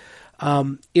stuck?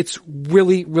 It's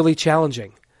really, really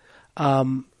challenging.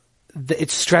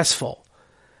 It's stressful.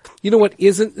 You know what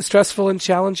isn't stressful and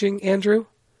challenging, Andrew?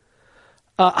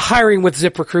 Hiring with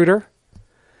ZipRecruiter.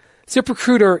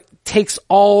 ZipRecruiter takes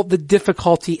all the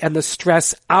difficulty and the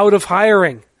stress out of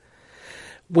hiring.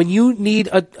 When you need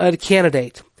a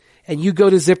candidate and you go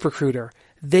to ZipRecruiter,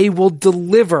 they will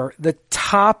deliver the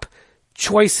top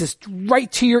choices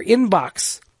right to your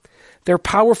inbox. Their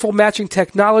powerful matching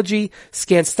technology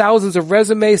scans thousands of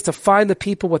resumes to find the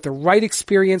people with the right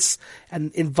experience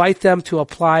and invite them to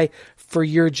apply for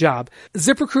your job.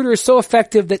 ZipRecruiter is so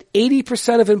effective that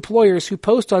 80% of employers who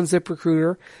post on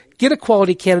ZipRecruiter get a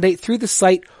quality candidate through the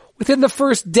site within the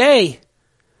first day.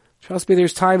 Trust me,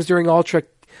 there's times during Ultra,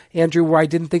 Andrew, where I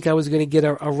didn't think I was going to get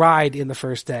a ride in the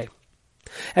first day.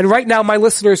 And right now, my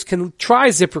listeners can try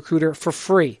ZipRecruiter for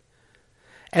free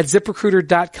at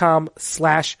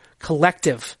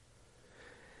ZipRecruiter.com/collective.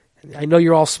 I know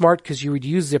you're all smart because you would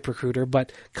use ZipRecruiter,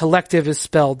 but collective is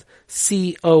spelled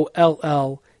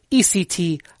COLLECTIVE.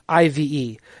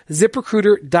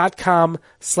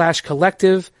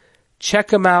 ZipRecruiter.com/collective. Check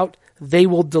them out. They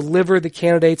will deliver the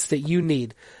candidates that you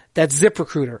need. That's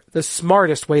ZipRecruiter, the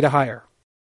smartest way to hire.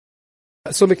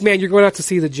 So, MacMahon, you're going out to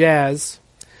see the Jazz.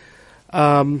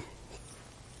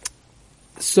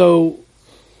 So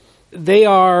they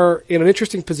are in an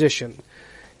interesting position.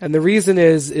 And the reason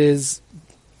is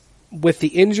with the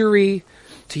injury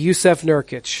to Jusuf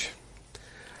Nurkic,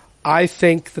 I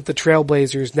think that the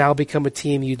Trailblazers now become a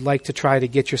team you'd like to try to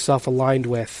get yourself aligned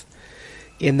with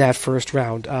in that first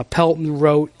round. Pelton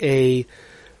wrote a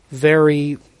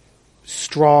very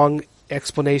strong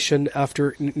explanation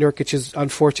after Nurkic's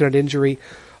unfortunate injury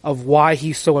of why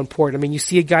he's so important. I mean, you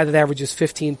see a guy that averages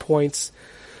 15 points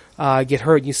get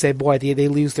hurt, and you say, boy, they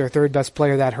lose their third best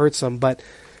player, that hurts them. But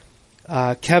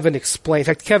Kevin explained.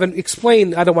 In fact, Kevin,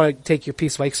 explain. I don't want to take your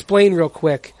piece away. Explain real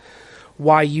quick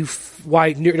why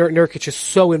Nurkic is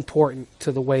so important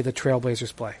to the way the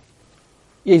Trailblazers play.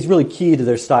 Yeah, he's really key to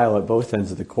their style at both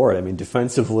ends of the court. I mean,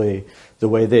 defensively, the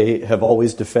way they have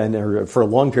always defended, or for a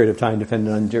long period of time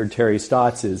defended under Terry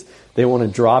Stotts, is they want to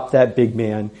drop that big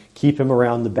man, keep him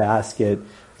around the basket,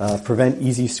 prevent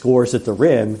easy scores at the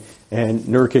rim, and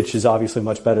Nurkic is obviously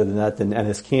much better than that than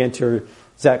Enes Kanter.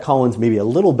 Zach Collins maybe a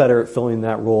little better at filling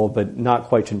that role, but not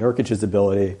quite to Nurkic's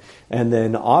ability. And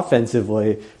then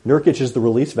offensively, Nurkic is the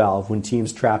release valve when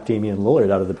teams trap Damian Lillard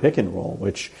out of the pick and roll,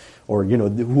 or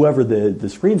whoever the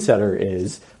screen setter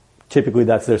is, typically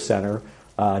that's their center.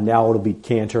 Now it'll be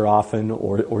Kanter often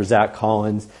or Zach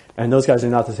Collins. And those guys are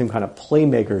not the same kind of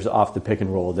playmakers off the pick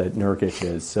and roll that Nurkic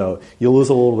is. So you'll lose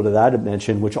a little bit of that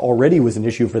dimension, which already was an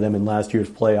issue for them in last year's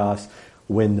playoffs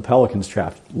when the Pelicans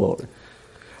trapped Lillard.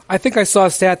 I think I saw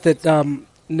a stat that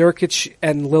Nurkic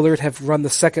and Lillard have run the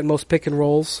second most pick and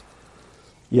rolls.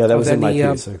 Yeah, that was in my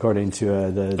piece, according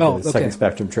to the Second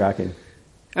Spectrum tracking.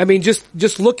 I mean,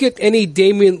 just look at any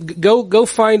Damian. Go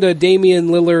find a Damian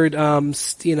Lillard,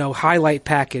 highlight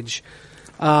package,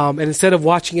 and instead of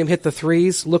watching him hit the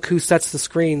threes, look who sets the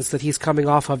screens that he's coming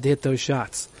off of to hit those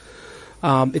shots.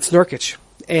 It's Nurkic,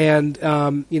 and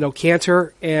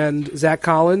Kanter and Zach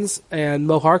Collins and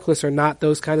Mo Harkless are not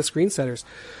those kind of screen setters.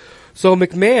 So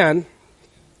MacMahon,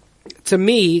 to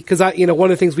me, because one of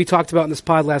the things we talked about in this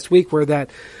pod last week were that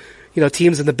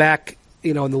teams in the back.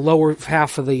 In the lower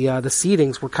half of the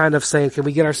seedings, we're kind of saying, can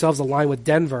we get ourselves aligned with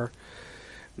Denver?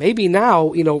 Maybe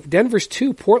now, Denver's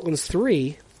 2, Portland's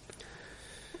 3.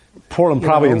 Portland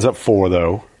probably ends up 4,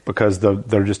 though, because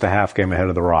they're just a half game ahead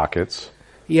of the Rockets.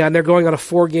 Yeah, and they're going on a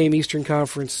 4-game Eastern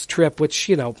Conference trip, which,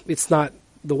 it's not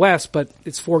the West, but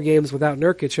it's 4 games without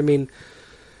Nurkic. I mean,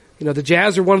 the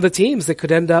Jazz are one of the teams that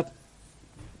could end up,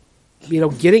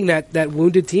 getting that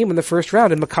wounded team in the first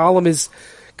round. And McCollum is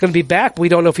going to be back, but we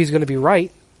don't know if he's going to be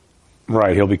right.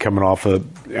 Right, he'll be coming off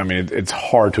it's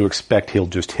hard to expect he'll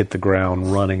just hit the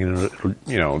ground running and,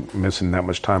 missing that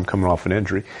much time coming off an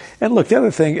injury. And look, the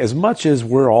other thing, as much as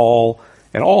we're all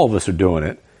of us are doing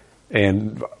it,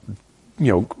 and,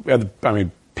 people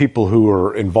people who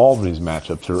are involved in these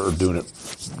matchups are doing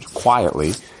it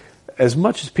quietly. As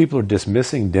much as people are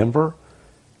dismissing Denver,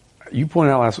 you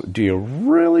pointed out last week, do you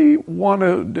really want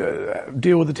to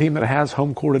deal with a team that has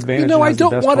home court advantage and has the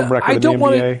best home record in the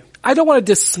NBA? I don't want to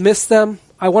dismiss them.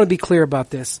 I want to be clear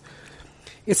about this.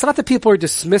 It's not that people are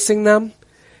dismissing them.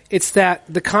 It's that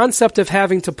the concept of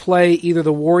having to play either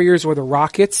the Warriors or the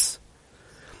Rockets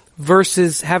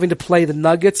versus having to play the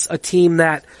Nuggets, a team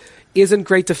that isn't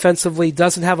great defensively,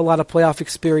 doesn't have a lot of playoff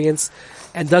experience,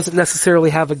 and doesn't necessarily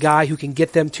have a guy who can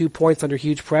get them 2 points under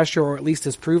huge pressure, or at least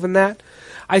has proven that.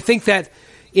 I think that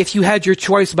if you had your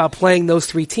choice about playing those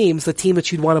three teams, the team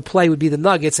that you'd want to play would be the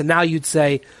Nuggets, and now you'd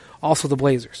say also the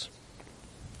Blazers.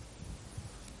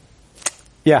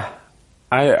 Yeah,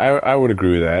 I would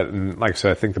agree with that. And like I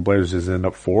said, I think the Blazers is end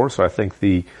up 4, so I think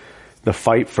the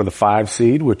fight for the 5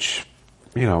 seed, which,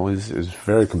 you know, is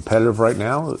very competitive right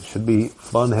now, it should be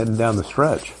fun heading down the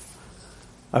stretch.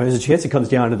 I mean, there's a chance it comes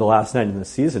down to the last night in the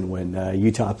season when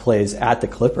Utah plays at the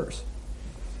Clippers.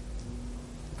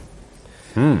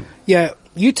 Yeah,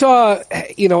 Utah,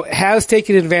 you know, has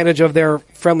taken advantage of their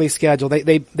friendly schedule.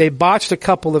 They botched a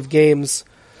couple of games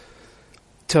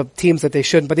to teams that they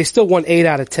shouldn't, but they still won 8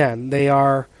 out of 10. They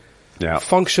are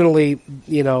functionally,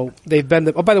 you know, they've been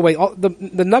the. Oh, by the way,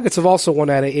 the Nuggets have also won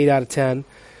 8 out of 10,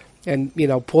 and you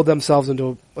know, pulled themselves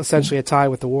into essentially a tie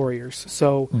with the Warriors.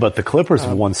 So, but the Clippers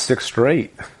have won 6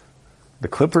 straight. The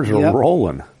Clippers are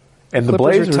rolling, and the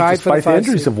Blazers, despite the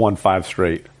injuries, have won 5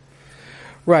 straight.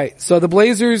 Right. So the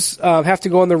Blazers have to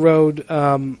go on the road.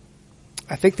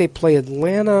 I think they play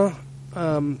Atlanta,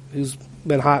 who's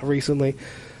been hot recently.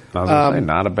 I was going to say,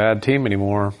 not a bad team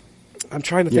anymore. I'm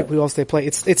trying to think who else they play.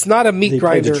 It's not a meat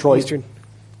grinder. Eastern.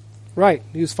 Right.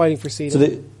 He was fighting for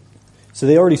seeding. So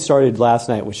they already started last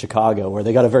night with Chicago, where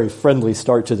they got a very friendly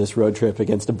start to this road trip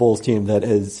against a Bulls team that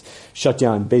has shut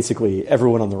down basically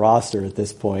everyone on the roster at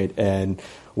this point and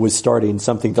was starting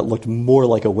something that looked more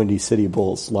like a Windy City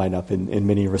Bulls lineup in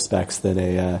many respects than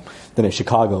a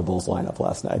Chicago Bulls lineup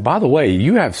last night. By the way,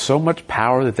 you have so much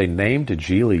power that they named a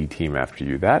G League team after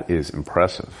you. That is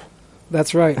impressive.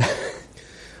 That's right.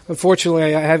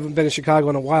 Unfortunately, I haven't been in Chicago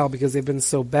in a while because they've been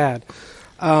so bad.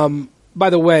 By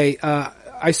the way,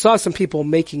 I saw some people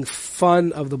making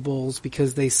fun of the Bulls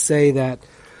because they say that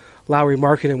Lauri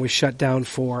Markkanen was shut down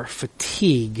for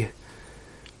fatigue,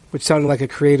 which sounded like a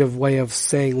creative way of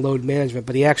saying load management,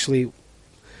 but he actually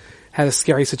had a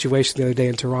scary situation the other day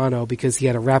in Toronto because he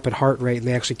had a rapid heart rate and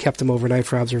they actually kept him overnight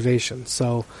for observation.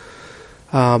 So,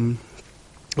 hope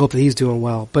that he's doing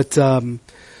well. But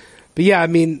yeah, I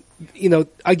mean, you know,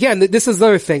 again, this is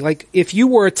another thing. Like, if you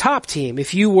were a top team,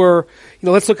 if you were, you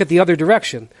know, let's look at the other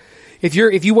direction. If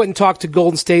you went and talked to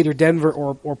Golden State or Denver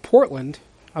or Portland,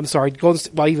 I'm sorry,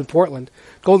 even Portland,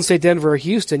 Golden State, Denver, or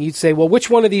Houston, you'd say, well, which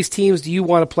one of these teams do you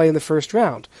want to play in the first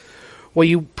round? Well,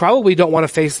 you probably don't want to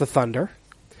face the Thunder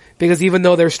because even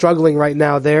though they're struggling right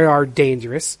now, they are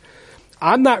dangerous.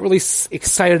 I'm not really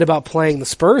excited about playing the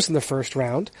Spurs in the first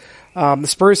round. The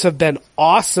Spurs have been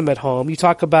awesome at home. You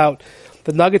talk about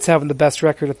the Nuggets having the best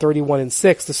record of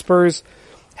 31-6. The Spurs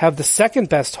have the second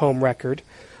best home record.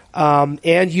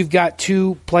 And you've got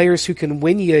 2 players who can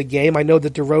win you a game. I know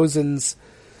that DeRozan's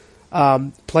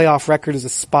playoff record is a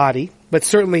spotty, but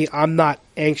certainly I'm not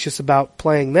anxious about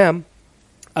playing them.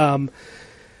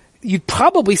 You'd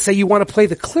probably say you want to play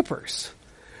the Clippers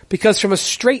because from a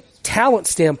straight talent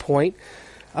standpoint,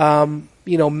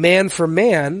 you know, man for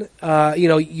man, you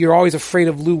know, you're always afraid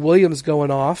of Lou Williams going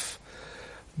off.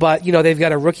 But, you know, they've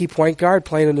got a rookie point guard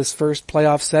playing in his first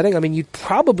playoff setting. I mean, you'd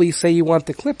probably say you want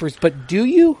the Clippers, but do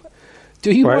you?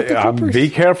 Do you want the Clippers? Be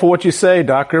careful what you say.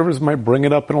 Doc Rivers might bring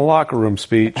it up in a locker room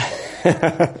speech.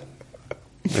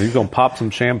 He's going to pop some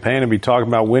champagne and be talking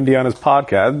about Windy on his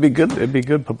podcast. It'd be good. It'd be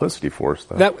good publicity for us,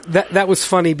 though. That was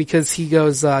funny because he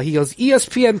goes,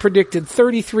 ESPN predicted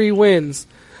 33 wins.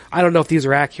 I don't know if these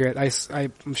are accurate.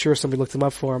 I'm sure somebody looked them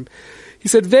up for him. He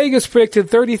said Vegas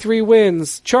predicted 33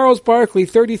 wins. Charles Barkley,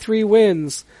 33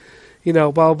 wins. You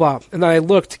know, blah, blah, blah. And then I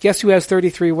looked. Guess who has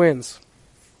 33 wins?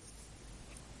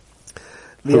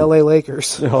 The LA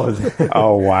Lakers.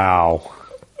 Oh, wow.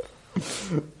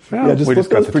 Well, yeah, just look at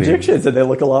those predictions and they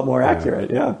look a lot more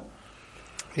accurate. Yeah.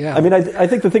 Yeah. I mean, I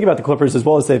think the thing about the Clippers, as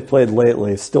well as they've played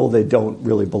lately, still they don't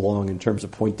really belong in terms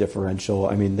of point differential.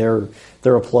 I mean, they're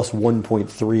a plus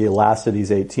 1.3 last of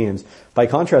these 8 teams. By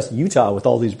contrast, Utah, with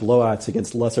all these blowouts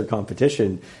against lesser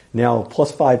competition, now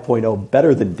plus 5.0,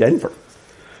 better than Denver.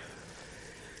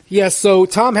 Yeah, so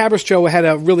Tom Haberstroh had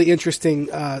a really interesting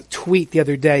tweet the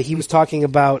other day. He was talking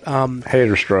about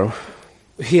Haderstroh.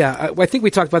 Yeah, I think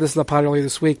we talked about this in the pod earlier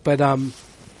this week, but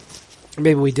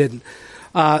maybe we didn't.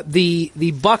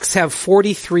 The Bucks have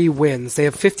 43 wins. They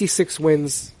have 56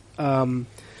 wins.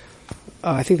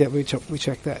 I think that we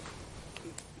check that.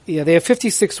 Yeah, they have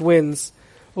 56 wins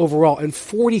overall, and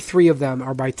 43 of them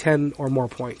are by 10 or more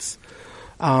points.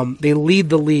 They lead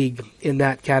the league in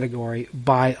that category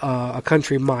by a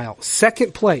country mile.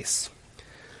 Second place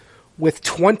with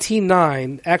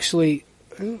 29. Actually,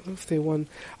 I don't know if they won.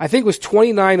 I think it was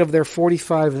 29 of their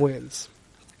 45 wins.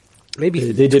 Maybe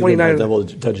they did 29 win double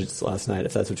digits last night.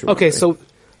 If that's what you're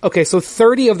so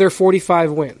 30 of their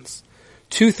 45 wins,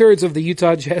 2/3 of the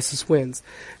Utah Jazz's wins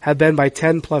have been by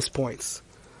 10 plus points.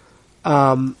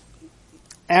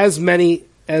 As many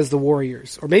as the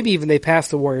Warriors, or maybe even they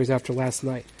passed the Warriors after last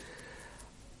night.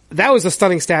 That was a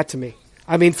stunning stat to me.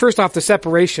 I mean, first off, the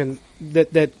separation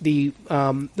that the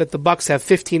Bucks have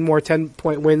 15 more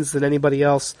 10-point wins than anybody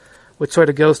else, which sort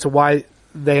of goes to why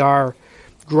they are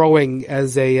growing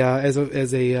as a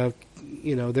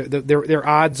their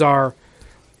odds are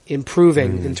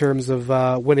improving in terms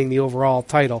of winning the overall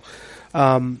title.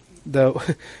 The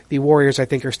Warriors, I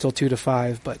think, are still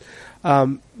 2-5, but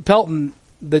Pelton.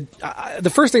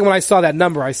 The first thing when I saw that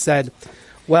number, I said,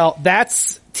 well,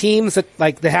 that's teams that,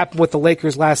 like that happened with the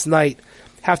Lakers last night,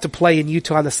 have to play in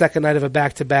Utah on the second night of a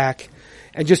back-to-back.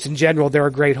 And just in general, they're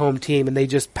a great home team, and they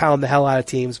just pound the hell out of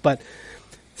teams. But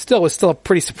still, it was still a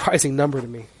pretty surprising number to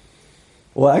me.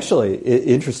 Well, actually,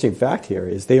 interesting fact here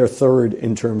is they are third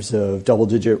in terms of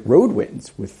double-digit road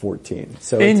wins with 14.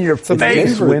 So in your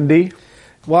face, Wendy.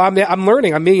 Well, I'm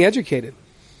learning. I'm being educated.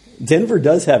 Denver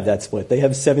does have that split. They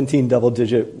have 17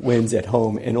 double-digit wins at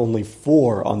home and only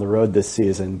 4 on the road this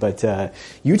season. But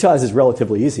Utah's is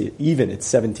relatively easy, even at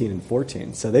 17 and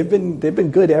 14. So they've been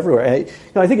good everywhere.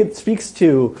 I think it speaks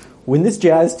to when this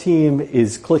Jazz team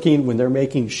is clicking, when they're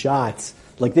making shots,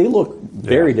 like they look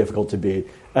very difficult to beat.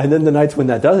 And then the nights when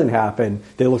that doesn't happen,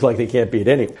 they look like they can't beat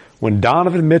anyone. When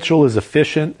Donovan Mitchell is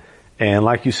efficient, and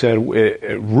like you said,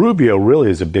 Rubio really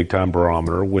is a big-time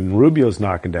barometer. When Rubio's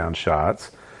knocking down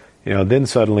shots, then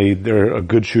suddenly they're a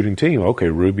good shooting team. Okay,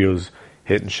 Rubio's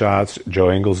hitting shots. Joe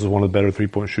Ingles is one of the better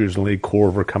three-point shooters in the league.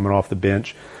 Korver coming off the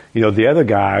bench. The other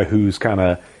guy who's kind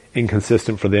of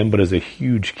inconsistent for them but is a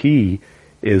huge key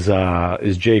is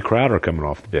Jay Crowder coming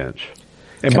off the bench.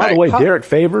 And by the way, Derek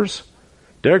Favors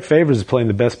is playing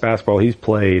the best basketball he's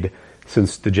played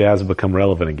since the Jazz have become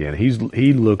relevant again.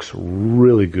 He looks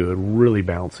really good, really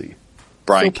bouncy.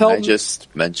 Brian, can I just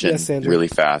mention really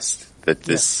fast that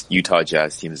this Utah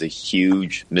Jazz team is a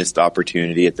huge missed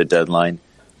opportunity at the deadline.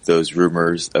 Those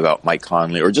rumors about Mike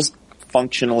Conley, or just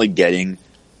functionally getting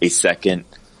a second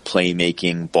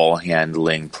playmaking, ball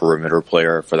handling perimeter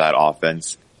player for that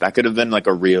offense, that could have been like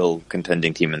a real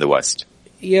contending team in the West.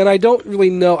 Yeah, and I don't really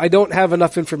know. I don't have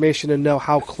enough information to know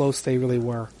how close they really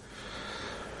were.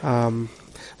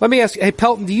 Let me ask you, hey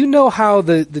Pelton, do you know how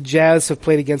the Jazz have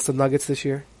played against the Nuggets this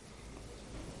year?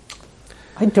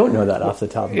 I don't know that off the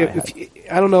top of my head.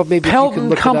 I don't know if maybe Pelton, you can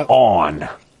look come it up. on.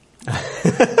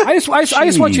 I just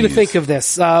want you to think of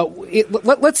this.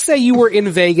 Let's say you were in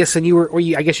Vegas and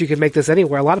I guess you could make this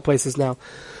anywhere, a lot of places now.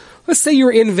 Let's say you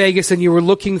were in Vegas and you were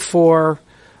looking for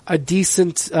a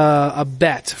decent a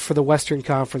bet for the Western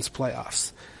Conference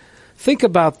playoffs. Think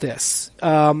about this.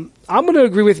 I'm going to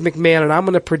agree with MacMahon, and I'm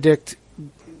going to predict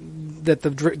that the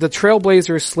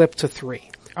Trailblazers slip to 3.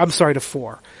 I'm sorry, to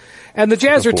 4, and the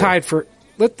Jazz are tied for.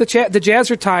 The Jazz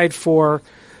are tied for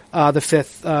the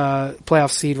 5th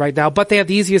playoff seed right now, but they have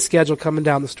the easiest schedule coming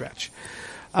down the stretch.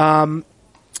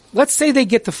 Let's say they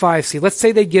get the 5 seed. Let's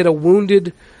say they get a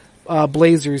wounded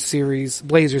Blazers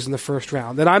in the first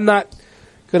round. And I'm not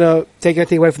going to take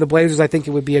anything away from the Blazers. I think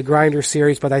it would be a grinder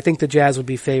series, but I think the Jazz would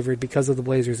be favored because of the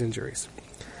Blazers' injuries.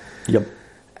 Yep.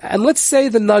 And let's say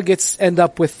the Nuggets end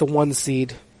up with the 1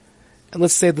 seed, and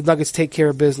let's say the Nuggets take care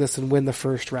of business and win the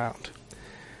first round.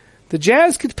 The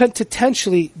Jazz could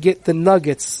potentially get the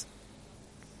Nuggets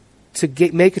to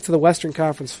make it to the Western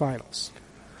Conference Finals.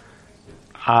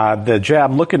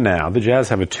 I'm looking now. The Jazz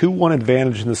have a 2-1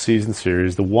 advantage in the season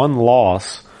series. The one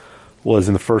loss was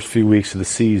in the first few weeks of the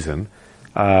season.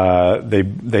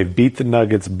 They beat the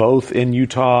Nuggets both in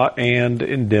Utah and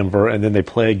in Denver, and then they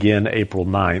play again April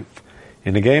 9th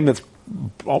in a game that's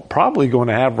probably going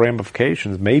to have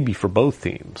ramifications, maybe for both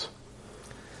teams.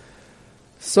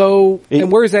 So,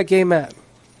 and where's that game at?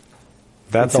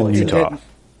 That's in Utah.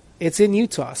 It's in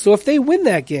Utah. So if they win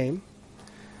that game,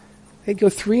 they go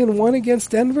 3-1 against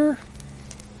Denver.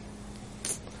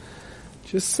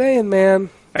 Just saying, man.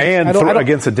 And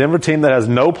against a Denver team that has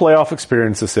no playoff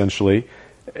experience, essentially,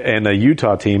 and a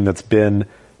Utah team that's been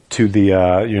to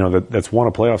the that's won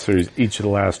a playoff series each of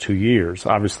the last 2 years.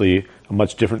 Obviously, a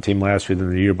much different team last year than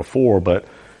the year before, but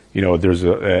there's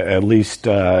at least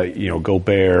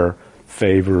Gobert,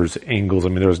 Favors, Ingles. I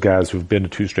mean, there's guys who've been to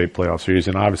 2 straight playoff series,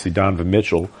 and obviously Donovan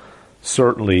Mitchell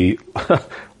certainly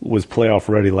was playoff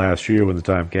ready last year when the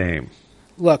time came.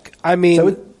 Look, I mean,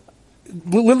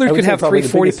 Lillard could have 3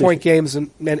 40-point games,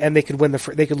 and they could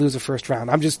they could lose the first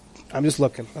round. I'm just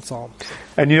looking. That's all.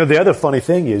 And the other funny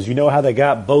thing is, how they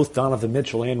got both Donovan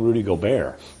Mitchell and Rudy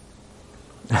Gobert.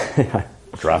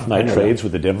 Draft night trades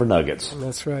with the Denver Nuggets.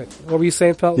 That's right. What were you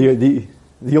saying, Pelton?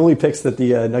 The only picks that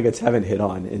the Nuggets haven't hit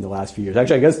on in the last few years.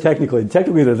 Actually, I guess technically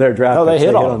they're their draft picks. They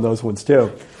hit on those ones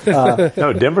too.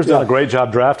 No, Denver's done a great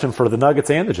job drafting for the Nuggets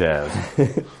and the Jazz.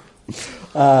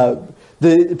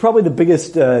 Probably the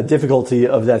biggest difficulty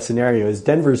of that scenario is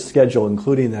Denver's schedule,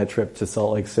 including that trip to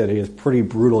Salt Lake City, is pretty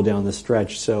brutal down the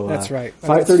stretch. So that's right.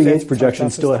 538's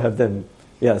projections still have them.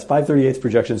 Yes, 538's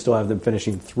projections still have them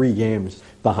finishing 3 games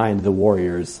behind the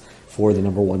Warriors for the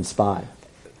number 1 spot.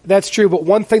 That's true, but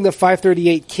one thing that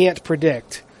 538 can't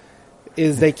predict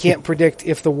is they can't predict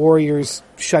if the Warriors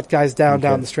shut guys down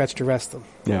the stretch to rest them.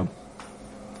 Yeah.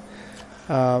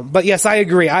 But yes, I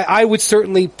agree. I would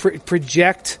certainly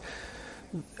project.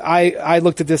 I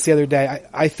looked at this the other day.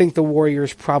 I think the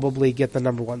Warriors probably get the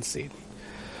number 1 seed.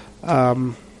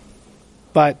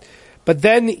 But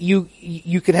then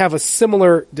you can have a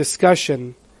similar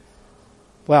discussion.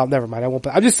 Well, never mind. I won't.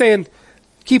 I'm just saying,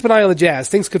 keep an eye on the Jazz.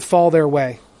 Things could fall their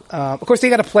way. Of course, they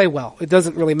got to play well. It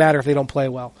doesn't really matter if they don't play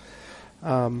well.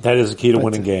 That is the key to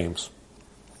winning games.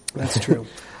 That's true.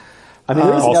 I mean,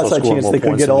 there's an outside chance they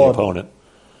could get all opponent.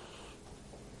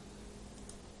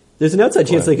 There's an outside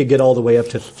chance they could get all the way up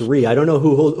to 3. I don't know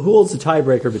who holds the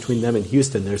tiebreaker between them and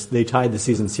Houston. They tied the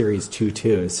season series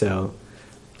 2-2, so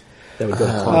that would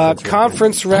go to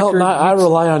conference record. I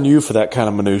rely on you for that kind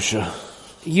of minutia.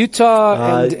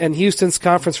 Utah and Houston's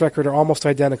conference record are almost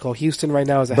identical. Houston right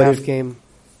now is a half game.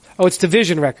 Oh, it's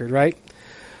division record, right?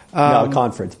 No,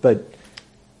 conference. But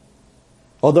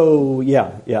although,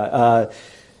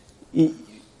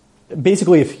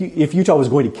 basically, if Utah was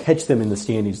going to catch them in the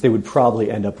standings, they would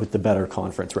probably end up with the better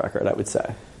conference record, I would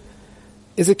say.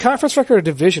 Is it conference record or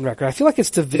division record? I feel like it's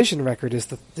division record is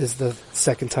the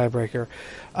second tiebreaker.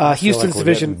 Houston's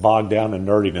division bogged down in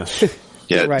nerdiness.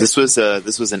 Yeah, right. This was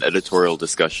an editorial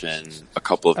discussion a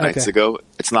couple of nights ago.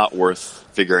 It's not worth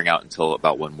figuring out until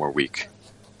about 1 more week.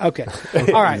 Okay.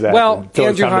 All right. Exactly. Well,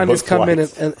 Andrew Han has come in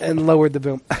and lowered the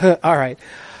boom. All right.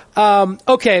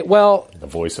 Okay. Well, the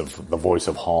voice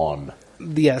of Han.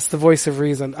 Yes, the voice of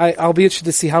reason. I'll be interested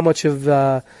to see how much of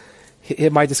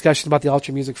my discussion about the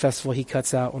Ultra Music Festival he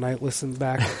cuts out when I listen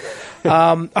back.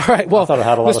 All right. Well, I thought it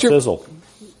had a lot of sizzle.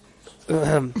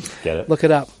 Get it? Look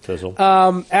it up. Sizzle.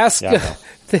 Ask. Yeah,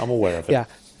 I'm aware of it. Yeah.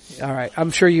 All right.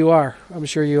 I'm sure you are.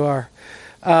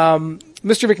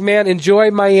 Mr. MacMahon,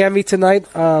 enjoy Miami tonight.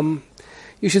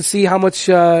 You should see how much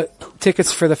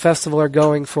tickets for the festival are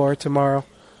going for tomorrow.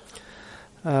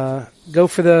 Go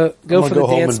for the go home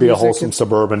dance and be a music wholesome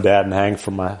suburban dad and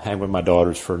hang with my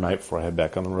daughters for a night before I head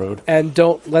back on the road. And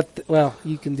don't let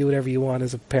you can do whatever you want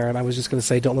as a parent. I was just going to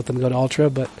say don't let them go to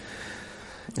Ultra, but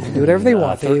do whatever they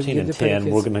want. 13 and 10.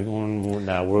 We're going to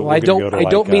go. I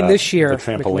don't mean this year. The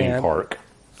trampoline MacMahon. park.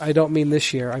 I don't mean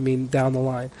this year. I mean down the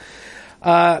line.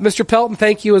 Mr. Pelton,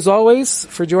 thank you as always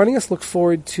for joining us. Look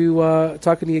forward to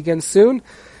talking to you again soon.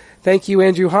 Thank you,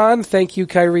 Andrew Han. Thank you,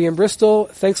 Kyrie in Bristol.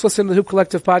 Thanks for listening to the Hoop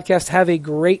Collective podcast. Have a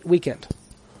great weekend.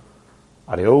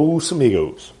 Adios,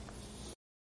 amigos.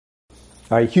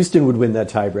 All right, Houston would win that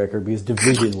tiebreaker because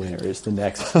division winner is the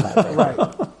next tiebreaker.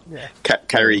 Right. Yeah.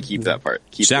 Kyrie, keep that part.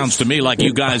 Sounds to me like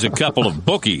you guys are a couple of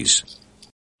bookies.